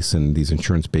marketplace and these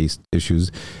insurance-based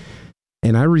issues.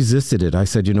 And I resisted it. I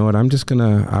said, you know what,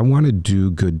 I want to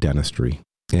do good dentistry.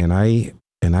 And I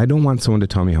don't want someone to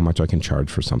tell me how much I can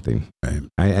charge for something. Right.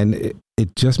 And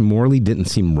it just morally didn't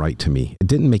seem right to me. It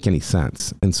didn't make any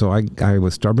sense. And so I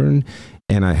was stubborn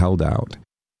and I held out.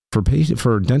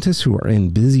 For dentists who are in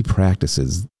busy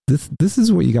practices, this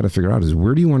is what you got to figure out is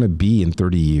where do you want to be in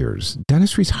 30 years?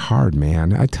 Dentistry's hard,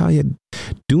 man. I tell you,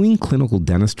 doing clinical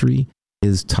dentistry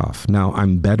is tough. Now,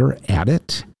 I'm better at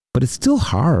it, but it's still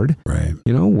hard. Right.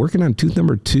 Working on tooth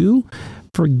number 2,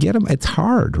 forget them. It's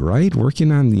hard, right?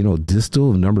 Working on,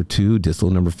 distal number 2, distal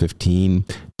number 15,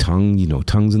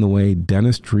 tongue's in the way.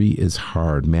 Dentistry is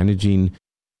hard. Managing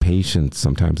patients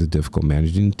sometimes is difficult.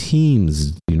 Managing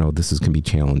teams, can be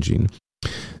challenging.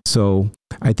 So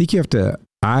I think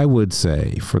I would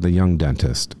say for the young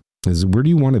dentist is where do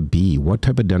you want to be? What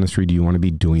type of dentistry do you want to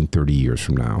be doing 30 years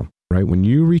from now? Right? When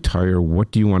you retire,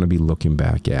 what do you want to be looking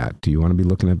back at? Do you want to be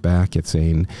looking back at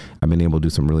saying, I've been able to do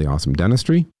some really awesome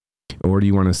dentistry? Or do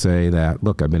you want to say that,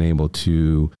 look, I've been able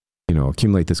to,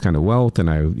 accumulate this kind of wealth and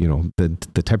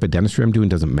the type of dentistry I'm doing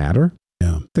doesn't matter?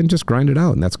 Yeah. Then just grind it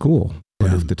out and that's cool.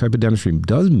 But if the type of dentistry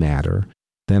does matter,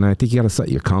 then I think you got to set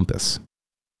your compass.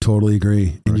 Totally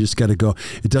agree. And you just got to go.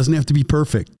 It doesn't have to be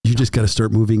perfect. You just got to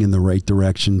start moving in the right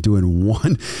direction, doing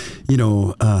one.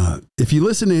 If you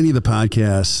listen to any of the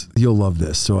podcasts, you'll love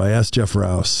this. So I asked Jeff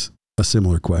Rouse a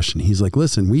similar question. He's like,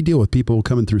 listen, we deal with people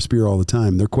coming through Spear all the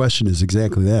time. Their question is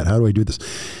exactly that. How do I do this?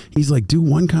 He's like, do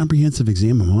one comprehensive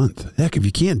exam a month. Heck, if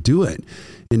you can't do it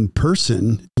in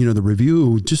person, the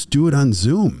review, just do it on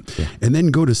Zoom. Yeah. And then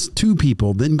go to 2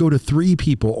 people, then go to 3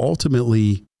 people.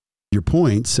 Ultimately, your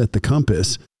point, set the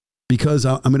compass. Because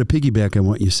I'm going to piggyback on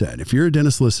what you said. If you're a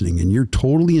dentist listening and you're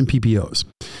totally in PPOs,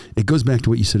 it goes back to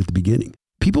what you said at the beginning.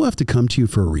 People have to come to you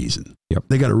for a reason. Yep.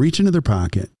 They got to reach into their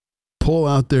pocket, pull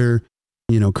out their,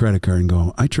 credit card and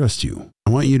go, I trust you.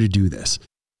 I want you to do this.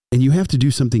 And you have to do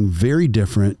something very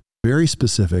different, very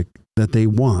specific that they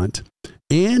want.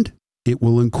 And it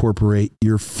will incorporate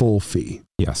your full fee.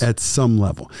 Yes. At some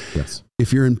level. Yes.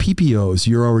 If you're in PPOs,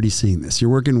 you're already seeing this. You're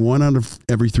working 1 out of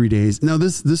every 3 days. Now,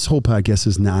 this whole podcast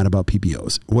is not about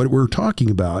PPOs. What we're talking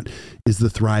about is the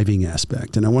thriving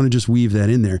aspect. And I want to just weave that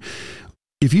in there.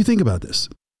 If you think about this,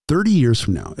 30 years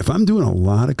from now, if I'm doing a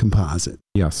lot of composite.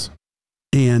 Yes.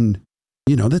 And,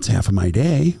 that's half of my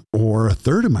day or a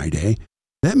third of my day.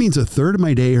 That means a third of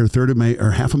my day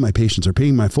or half of my patients are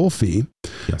paying my full fee.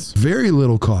 Yes. Very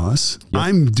little cost. Yep.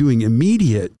 I'm doing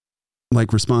immediate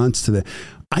response to that.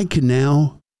 I can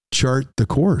now chart the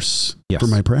course for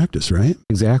my practice, right?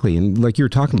 Exactly. And like you were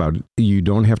talking about, you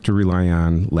don't have to rely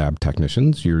on lab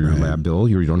technicians. Your lab bill,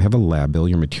 you don't have a lab bill.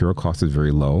 Your material cost is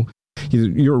very low.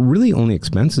 Your really only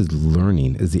expense is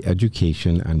learning, is the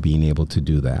education on being able to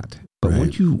do that. But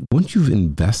once you've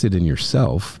invested in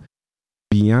yourself,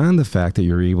 beyond the fact that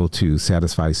you're able to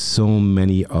satisfy so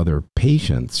many other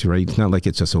patients, right? It's not like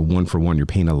it's just a 1-for-1. You're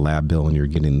paying a lab bill and you're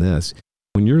getting this.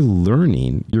 When you're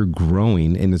learning, you're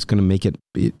growing, and it's going to make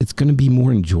it's going to be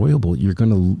more enjoyable. You're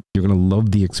going to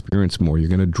love the experience more. You're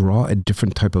going to draw a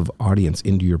different type of audience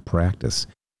into your practice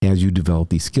as you develop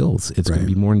these skills. It's going to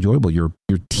be more enjoyable. Your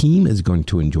team is going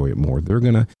to enjoy it more. They're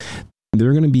going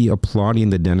to be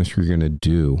applauding the dentistry you're going to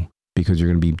do because you're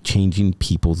going to be changing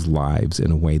people's lives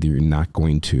in a way that you're not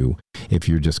going to if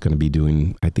you're just going to be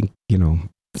doing, I think,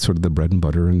 sort of the bread and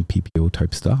butter and PPO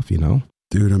type stuff,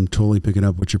 Dude, I'm totally picking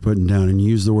up what you're putting down, and you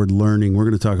use the word learning. We're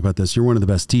going to talk about this. You're one of the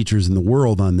best teachers in the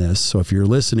world on this. So if you're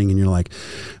listening and you're like,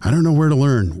 I don't know where to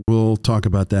learn, we'll talk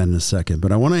about that in a second.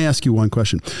 But I want to ask you one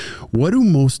question. What do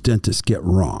most dentists get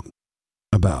wrong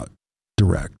about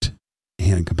direct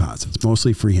hand composites,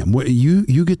 mostly freehand?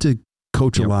 You get to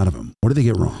coach a lot of them. What do they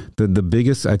get wrong? The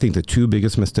biggest, I think the 2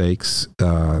 biggest mistakes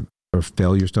or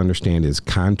failures to understand is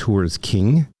contour is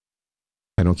king.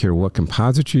 I don't care what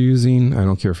composite you're using. I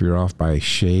don't care if you're off by a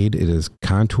shade. It is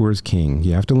contour is king.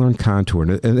 You have to learn contour.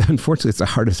 And unfortunately, it's the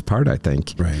hardest part, I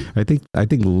think. Right. I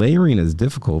think layering is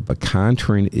difficult, but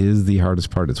contouring is the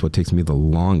hardest part. It's what takes me the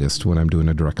longest when I'm doing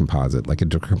a direct composite, like a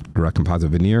direct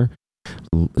composite veneer.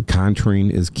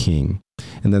 Contouring is king.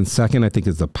 And then second, I think,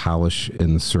 is the polish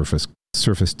and the surface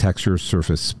texture,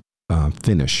 surface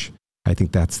finish. I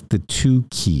think that's the 2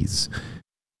 keys.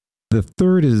 The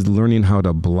third is learning how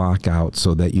to block out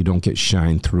so that you don't get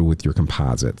shine through with your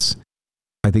composites.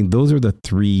 I think those are the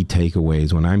 3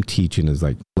 takeaways when I'm teaching is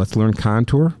like, let's learn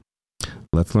contour.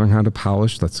 Let's learn how to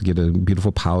polish. Let's get a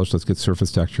beautiful polish. Let's get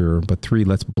surface texture. But 3,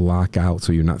 let's block out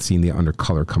so you're not seeing the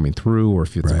undercolor coming through. Or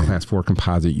if it's a class 4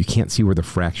 composite, you can't see where the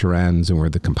fracture ends and where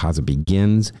the composite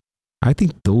begins. I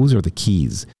think those are the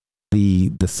keys.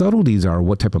 The subtleties are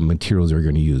what type of materials you're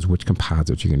going to use, which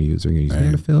composites you're going to use. Are you going to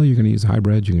use nanofill? You're going to use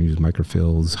hybrids? You're going to use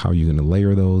microfills? How are you going to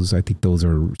layer those? I think those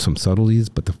are some subtleties,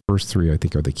 but the first three I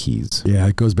think are the keys. Yeah,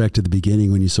 it goes back to the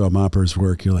beginning when you saw Mopper's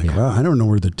work. You're like, wow, I don't know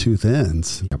where the tooth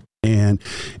ends. Yep.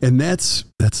 And that's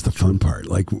the fun part.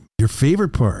 Like your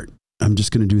favorite part. I'm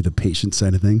just going to do the patient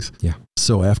side of things. Yeah.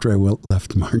 So after I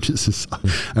left Marge's,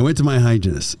 I went to my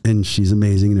hygienist, and she's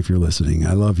amazing. And if you're listening,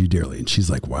 I love you dearly. And she's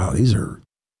like, wow, these are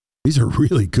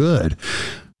really good.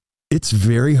 It's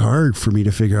very hard for me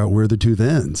to figure out where the tooth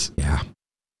ends. Yeah.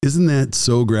 Isn't that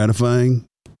so gratifying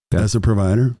as a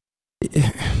provider?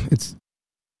 It's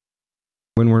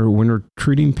when we're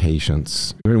treating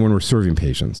patients, when we're serving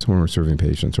patients,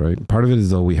 right? Part of it is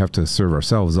though we have to serve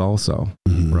ourselves also,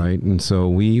 right? And so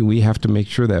we have to make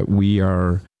sure that we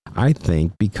are, I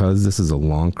think, because this is a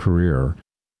long career,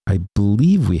 I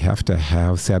believe we have to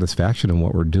have satisfaction in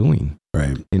what we're doing.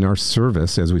 Right. In our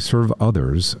service, as we serve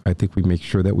others, I think we make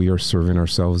sure that we are serving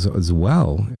ourselves as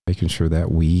well, making sure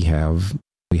that we have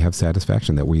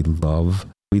satisfaction, that we love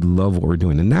what we're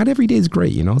doing. And not every day is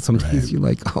great, you know. Some days you're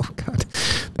like, oh God,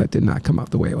 that did not come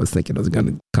out the way I was thinking it was going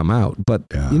to come out. But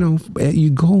you know, you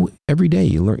go every day,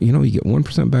 you learn, you know, you get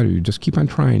 1% better. You just keep on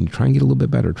try and get a little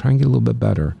bit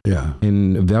better. Yeah.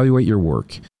 And evaluate your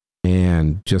work.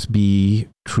 And just be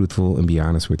truthful and be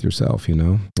honest with yourself, you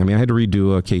know? I mean, I had to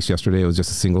redo a case yesterday. It was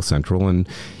just a single central, and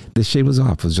the shade was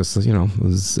off. It was just, you know, it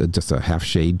was just a half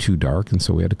shade too dark. And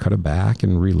so we had to cut it back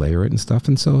and relayer it and stuff.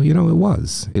 And so, you know,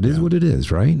 it is what it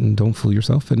is, right? And don't fool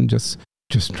yourself, and just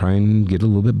try and get a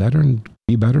little bit better and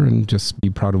be better, and just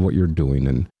be proud of what you're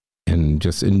doing, and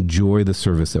just enjoy the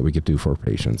service that we get to do for our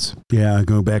patients. Yeah,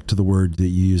 go back to the word that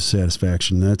you use,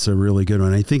 satisfaction. That's a really good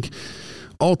one. I think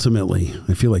ultimately,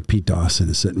 I feel like Pete Dawson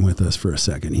is sitting with us for a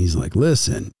second. He's like,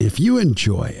 listen, if you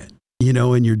enjoy it, you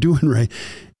know, and you're doing right,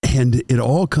 and it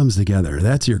all comes together,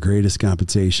 that's your greatest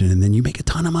compensation. And then you make a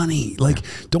ton of money. Like,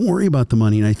 don't worry about the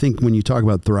money. And I think when you talk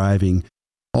about thriving,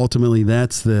 ultimately,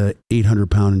 that's the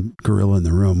 800-pound gorilla in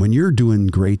the room. When you're doing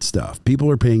great stuff, people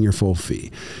are paying your full fee.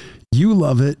 You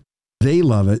love it. They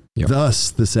love it. Yep.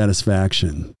 Thus, the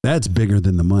satisfaction. That's bigger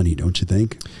than the money, don't you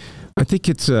think? I think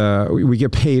it's, we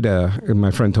get paid,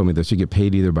 my friend told me this, you get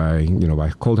paid either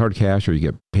by cold hard cash, or you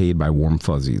get paid by warm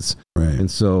fuzzies. Right. And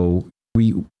so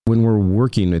when we're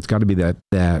working, it's got to be that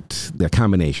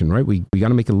combination, right? We got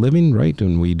to make a living, right?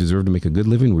 And we deserve to make a good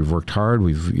living. We've worked hard.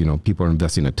 People are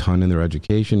investing a ton in their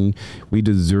education. We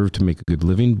deserve to make a good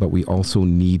living, but we also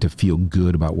need to feel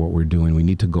good about what we're doing. We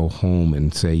need to go home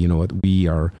and say, you know what, we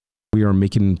are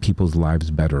making people's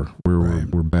lives better.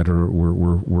 We're better.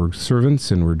 We're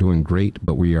servants, and we're doing great,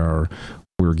 but we're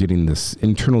getting this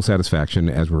internal satisfaction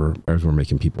as we're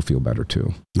making people feel better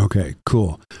too. Okay,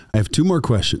 cool. I have two more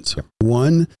questions. Yep.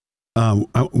 One, I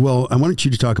wanted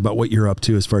you to talk about what you're up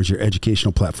to as far as your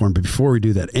educational platform. But before we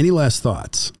do that, any last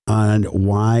thoughts on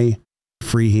why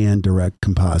Freehand Direct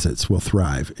Composites will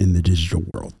thrive in the digital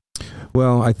world?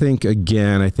 Well, I think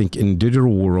in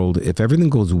digital world, if everything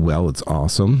goes well, it's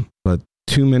awesome. But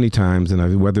too many times,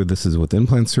 and whether this is with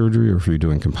implant surgery, or if you're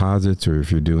doing composites, or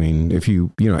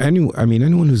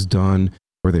anyone who's done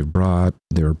where they've brought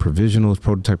their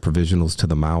prototype provisionals to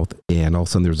the mouth, and all of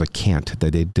a sudden there's a cant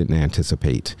that they didn't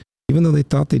anticipate. Even though they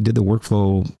thought they did the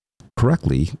workflow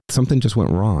correctly, something just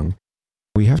went wrong.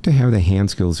 We have to have the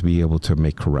hand skills to be able to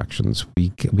make corrections.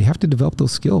 We have to develop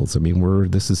those skills. I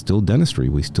mean, this is still dentistry.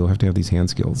 We still have to have these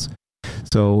hand skills.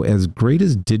 So as great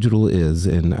as digital is,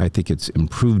 and I think it's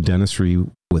improved dentistry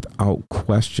without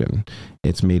question,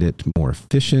 it's made it more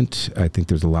efficient. I think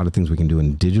there's a lot of things we can do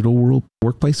in digital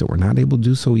workplace that we're not able to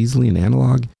do so easily in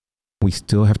analog. We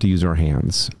still have to use our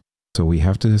hands. So we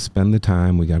have to spend the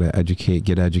time. We got to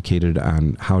get educated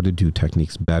on how to do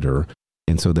techniques better,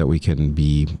 and so that we can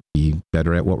be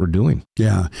better at what we're doing.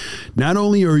 Yeah. Not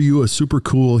only are you a super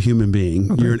cool human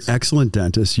being, you're an excellent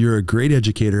dentist, you're a great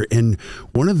educator. And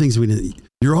one of the things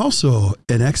you're also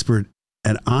an expert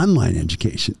at online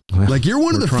education. Well, like, you're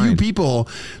one of the few people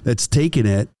that's taken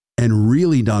it and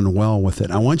really done well with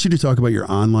it. I want you to talk about your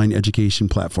online education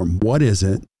platform. What is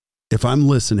it? If I'm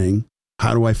listening,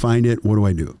 how do I find it? What do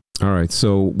I do? All right.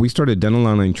 So we started dental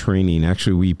online training.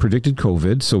 Actually, we predicted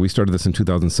COVID. So we started this in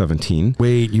 2017.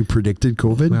 Wait, you predicted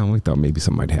COVID? Well, we thought maybe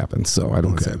something might happen. So I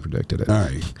don't say I predicted it. All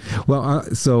right. Well,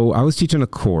 so I was teaching a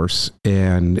course,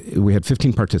 and we had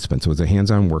 15 participants. It was a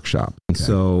hands-on workshop. Okay.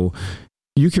 So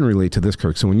you can relate to this,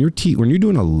 Kirk. So when you're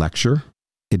doing a lecture,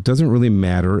 it doesn't really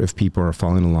matter if people are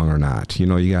following along or not. You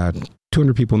know, you got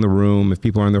 200 people in the room, if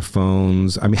people are on their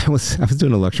phones. I mean, I was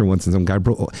doing a lecture once, and some guy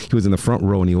he was in the front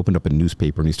row, and he opened up a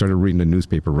newspaper, and he started reading the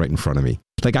newspaper right in front of me.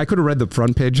 Like, I could have read the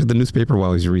front page of the newspaper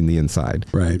while he was reading the inside.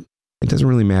 Right. it doesn't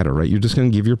really matter, right? You're just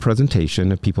going to give your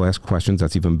presentation. If people ask questions,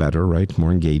 that's even better, right?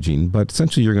 More engaging. But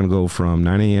essentially, you're going to go from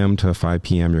 9 a.m. to 5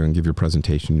 p.m. You're going to give your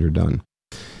presentation. You're done.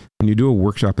 When you do a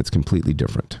workshop, it's completely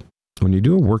different. When you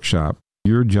do a workshop,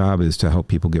 your job is to help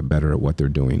people get better at what they're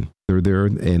doing. They're there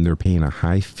and they're paying a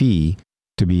high fee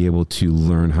to be able to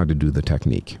learn how to do the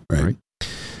technique, right?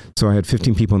 So I had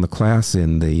 15 people in the class,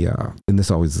 and and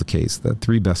this always is the case. The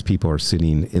 3 best people are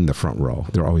sitting in the front row.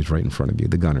 They're always right in front of you,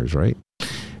 the gunners, right?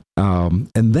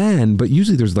 But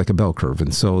usually there's like a bell curve.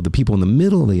 And so the people in the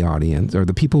middle of the audience, or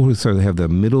the people who sort of have the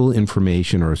middle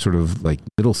information or sort of like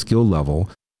middle skill level,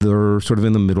 they're sort of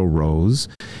in the middle rows.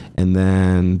 And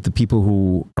then the people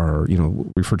who are,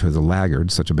 referred to as a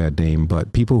laggard, such a bad name,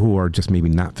 but people who are just maybe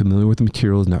not familiar with the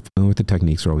materials, not familiar with the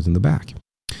techniques, are always in the back.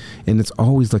 And it's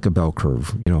always like a bell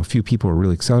curve. A few people are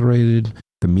really accelerated,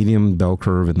 the medium bell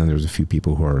curve, and then there's a few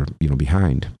people who are,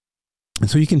 behind. And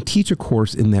so you can teach a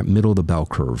course in that middle of the bell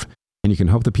curve, and you can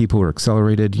help the people who are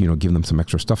accelerated, give them some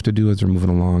extra stuff to do as they're moving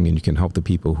along, and you can help the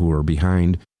people who are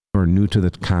behind, who are new to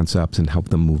the concepts, and help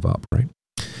them move up, right?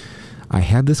 I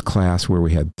had this class where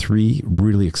we had 3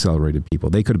 really accelerated people.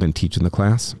 They could have been teaching the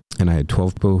class, and I had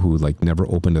 12 people who never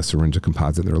opened a syringe of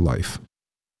composite in their life.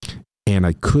 And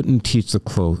I couldn't teach the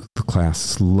class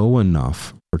slow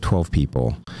enough for 12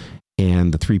 people.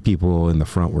 And the 3 people in the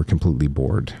front were completely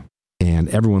bored. And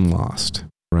everyone lost,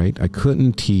 right? I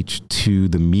couldn't teach to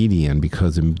the median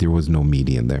because there was no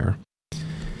median there.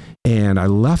 And I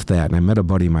left that, and I met a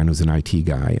buddy of mine who's an IT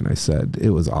guy. And I said,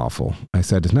 it was awful. I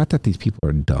said, it's not that these people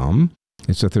are dumb.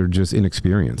 It's that they're just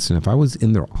inexperienced. And if I was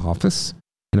in their office,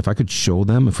 and if I could show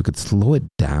them, if we could slow it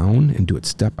down and do it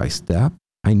step by step,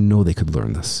 I know they could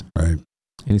learn this. Right. And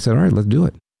he said, all right, let's do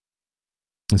it.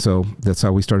 And so that's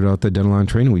how we started out the Dental Line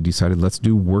training. We decided let's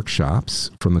do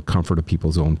workshops from the comfort of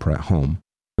people's own home.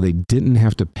 They didn't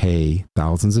have to pay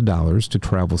thousands of dollars to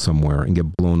travel somewhere and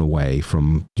get blown away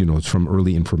from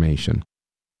early information.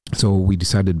 So we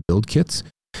decided to build kits.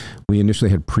 We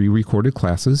initially had pre-recorded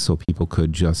classes so people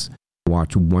could just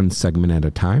watch one segment at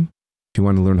a time. If you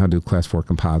want to learn how to do class 4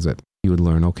 composite, you would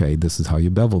learn, okay, this is how you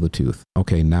bevel the tooth.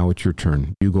 Okay, now it's your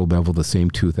turn. You go bevel the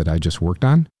same tooth that I just worked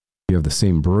on. You have the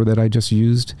same burr that I just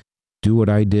used. Do what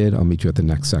I did. I'll meet you at the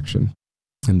next section.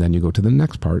 And then you go to the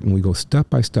next part, and we go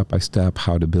step by step by step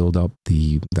how to build up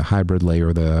the hybrid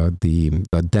layer, the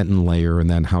dentin layer, and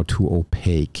then how to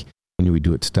opaque. And we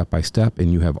do it step by step,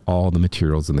 and you have all the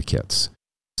materials in the kits.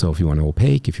 So if you want to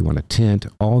opaque, if you want to tint,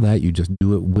 all that, you just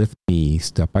do it with me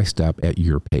step by step at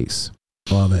your pace.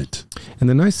 Love it. And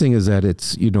the nice thing is that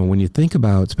it's, when you think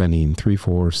about spending $3,000,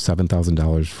 $4,000,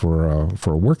 $7,000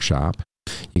 for a workshop,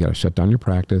 you got to shut down your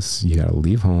practice. You got to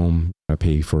leave home. You got to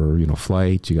pay for,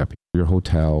 flights. You got to pay for your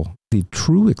hotel. The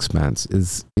true expense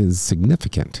is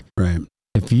significant. Right.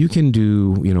 If you can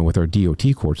do, with our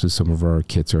DOT courses, some of our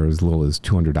kits are as low as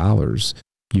 $200.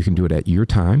 You can do it at your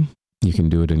time. You can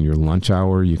do it in your lunch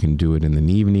hour. You can do it in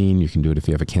the evening. You can do it if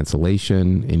you have a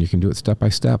cancellation, and you can do it step by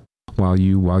step. While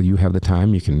you have the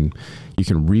time, you can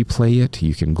replay it.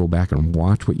 You can go back and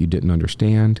watch what you didn't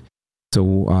understand.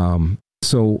 So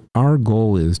our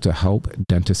goal is to help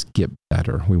dentists get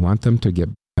better. We want them to get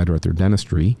better at their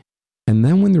dentistry. And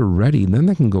then when they're ready, then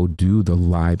they can go do the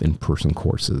live in-person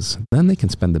courses. Then they can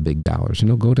spend the big dollars.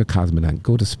 Go to Cosmonet,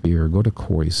 go to Spear, go to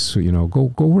Coyce,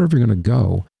 go wherever you're going to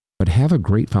go. But have a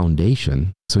great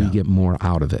foundation so you get more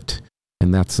out of it.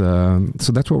 And that's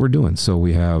what we're doing. So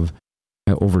we have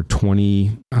over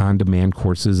 20 on-demand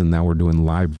courses, and now we're doing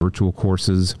live virtual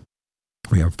courses.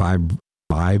 We have 5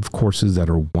 live courses that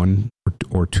are 1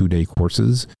 or 2 day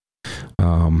courses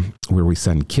where we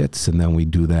send kits, and then we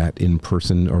do that in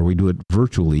person, or we do it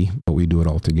virtually, but we do it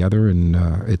all together, and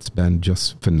it's been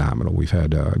just phenomenal. We've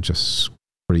had just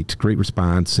great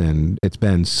response, and it's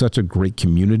been such a great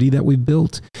community that we've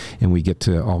built, and we get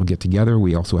to all get together.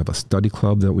 We also have a study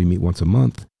club that we meet once a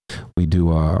month. We do,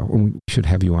 we should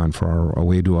have you on for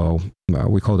we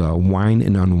call it a wine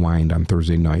and unwind on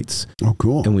Thursday nights. Oh,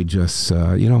 cool. And we just,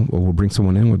 we'll bring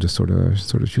someone in, we'll just sort of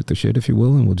shoot the shit, if you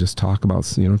will. And we'll just talk about,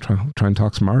 try and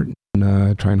talk smart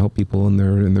and try and help people in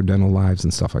their dental lives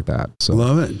and stuff like that. So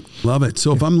Love it.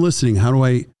 So if I'm listening, how do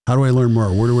I learn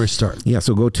more? Where do I start? Yeah.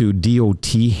 So go to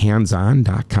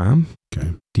dothandson.com. Okay.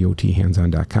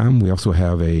 dothandson.com. We also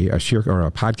have a share or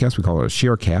a podcast. We call it a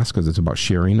sharecast because it's about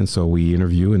sharing. And so we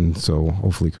interview, and so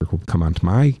hopefully Kirk will come onto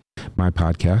my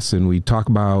podcast, and we talk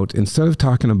about, instead of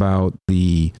talking about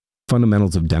the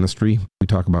fundamentals of dentistry, we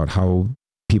talk about how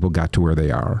people got to where they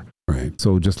are. Right.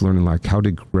 So just learning, like, how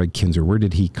did Greg Kinzer, where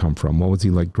did he come from? What was he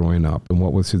like growing up, and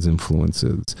what was his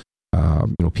influences?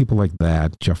 People like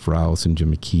that, Jeff Rouse and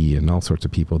Jim McKee and all sorts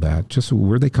of people that just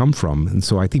where they come from. And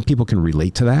so I think people can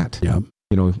relate to that. Yeah.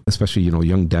 Especially,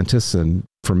 young dentists. And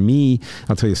for me,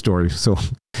 I'll tell you a story. So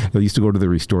I used to go to the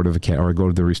Restorative Academy, or I go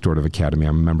to the Restorative Academy.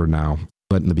 I'm a member now.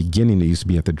 But in the beginning, it used to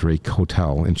be at the Drake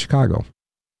Hotel in Chicago.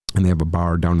 And they have a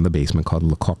bar down in the basement called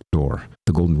Le Coq d'Or,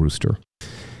 the Golden Rooster.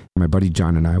 My buddy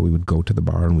John and I, we would go to the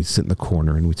bar and we'd sit in the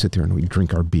corner and we'd sit there and we'd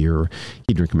drink our beer.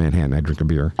 He'd drink a Manhattan, I'd drink a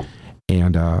beer.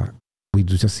 And we'd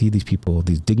just see these people,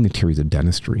 these dignitaries of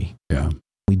dentistry. Yeah.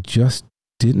 We just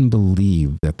didn't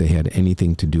believe that they had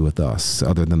anything to do with us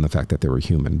other than the fact that they were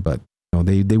human. But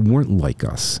they weren't like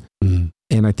us. Mm-hmm.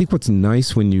 And I think what's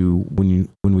nice when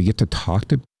we get to talk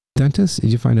to dentists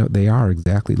is you find out they are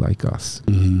exactly like us.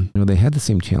 Mm-hmm. They had the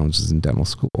same challenges in dental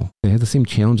school. They had the same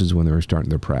challenges when they were starting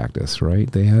their practice,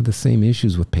 right? They had the same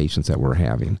issues with patients that we're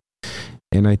having.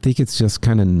 And I think it's just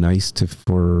kind of nice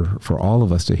for all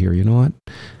of us to hear, you know what?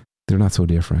 They're not so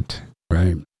different.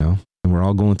 Right. And we're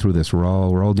all going through this. We're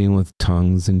all dealing with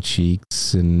tongues and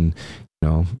cheeks and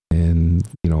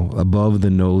above the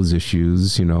nose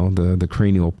issues, the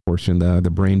cranial portion, the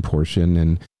brain portion,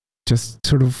 and just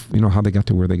sort of, how they got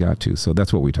to where they got to. So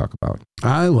that's what we talk about.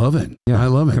 I love it. Yeah, I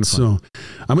love it. So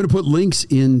I'm going to put links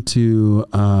into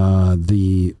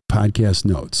the podcast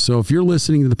notes. So if you're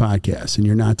listening to the podcast and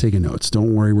you're not taking notes,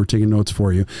 don't worry, we're taking notes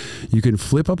for you. You can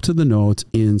flip up to the notes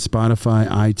in Spotify,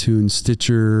 iTunes,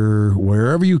 Stitcher,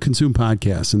 wherever you consume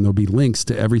podcasts, and there'll be links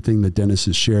to everything that Dennis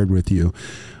has shared with you.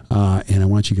 And I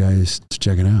want you guys to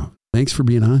check it out. Thanks for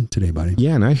being on today, buddy.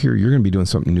 Yeah, and I hear you're going to be doing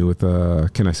something new with,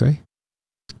 can I say?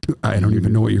 I don't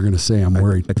even know what you're going to say. I'm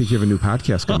worried. I think you have a new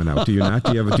podcast coming out. Do you not?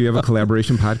 Do you have a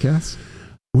collaboration podcast?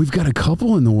 We've got a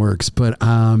couple in the works, but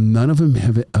none of them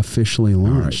have officially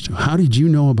launched. Right. How did you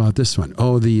know about this one?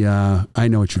 Oh, I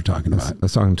know what you're talking about. I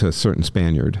was talking to a certain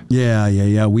Spaniard.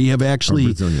 Yeah. We have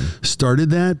actually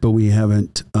started that, but we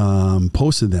haven't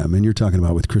posted them. And you're talking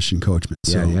about with Christian Coachman.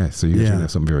 So, yeah. So you're going to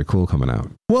have something very cool coming out.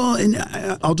 Well, and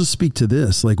I'll just speak to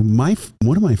this. Like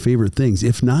one of my favorite things,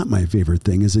 if not my favorite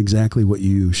thing, is exactly what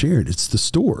you shared. It's the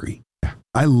story.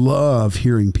 I love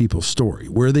hearing people's story,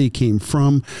 where they came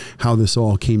from, how this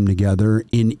all came together.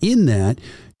 And in that,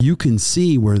 you can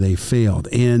see where they failed.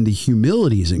 And the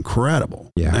humility is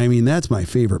incredible. Yeah. I mean, that's my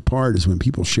favorite part is when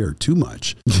people share too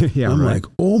much. Yeah, I'm like,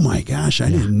 oh my gosh, I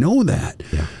didn't know that.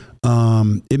 Yeah.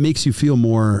 It makes you feel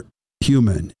more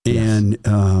human. And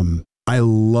I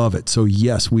love it. So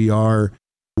yes, we are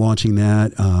launching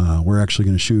that. We're actually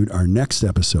going to shoot our next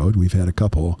episode. We've had a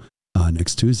couple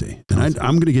next Tuesday. And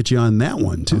I'm going to get you on that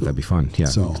one too. Oh, that'd be fun. Yeah.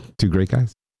 So, two great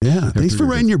guys. Yeah. Thanks for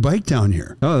riding your bike down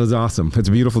here. Oh, it was awesome. It's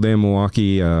a beautiful day in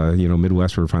Milwaukee.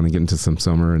 Midwest, we're finally getting to some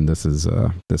summer, and this is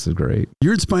great.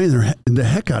 You're inspiring the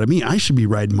heck out of me. I should be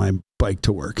riding my bike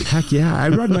to work. Heck yeah. I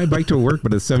ride my bike to work,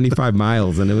 but it's 75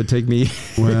 miles and it would take me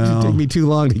too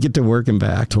long to get to work and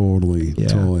back. Totally.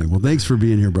 Well, thanks for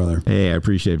being here, brother. Hey, I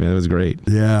appreciate it, man. It was great.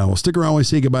 Yeah. Well, stick around while we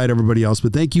say goodbye to everybody else,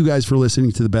 but thank you guys for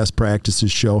listening to the Best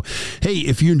Practices Show. Hey,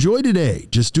 if you enjoyed today,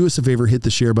 just do us a favor, hit the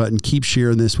share button, keep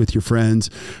sharing this with your friends.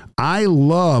 I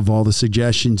love all the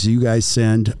suggestions you guys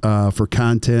send for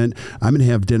content. I'm going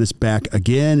to have Dennis back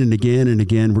again and again and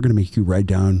again. We're going to make you ride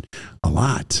down a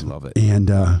lot. Love it. And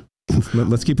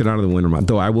let's keep it out of the winter month.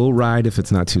 Though I will ride if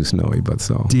it's not too snowy, but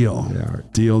so. Deal. Yeah,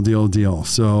 right. Deal.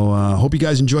 So hope you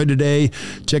guys enjoyed today.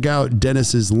 Check out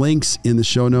Dennis's links in the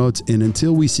show notes. And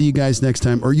until we see you guys next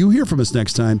time, or you hear from us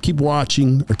next time, keep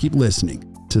watching or keep listening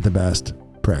to the Best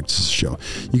Practices Show.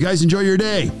 You guys enjoy your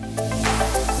day.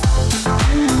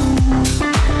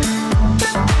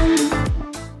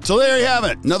 So there you have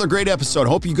it. Another great episode.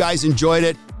 Hope you guys enjoyed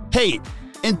it. Hey,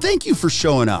 and thank you for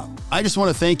showing up. I just want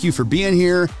to thank you for being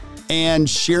here and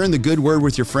sharing the good word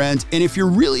with your friends. And if you're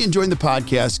really enjoying the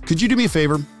podcast, could you do me a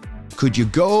favor? Could you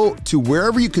go to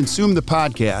wherever you consume the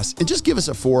podcast and just give us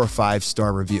a 4 or 5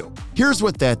 star review? Here's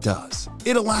what that does.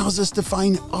 It allows us to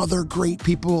find other great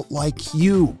people like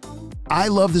you. I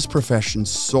love this profession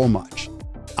so much.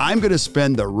 I'm going to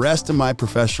spend the rest of my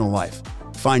professional life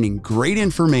finding great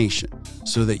information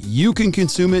so that you can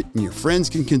consume it and your friends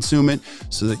can consume it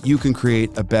so that you can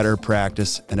create a better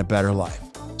practice and a better life.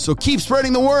 So keep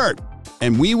spreading the word,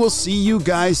 and we will see you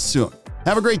guys soon.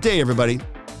 Have a great day, everybody.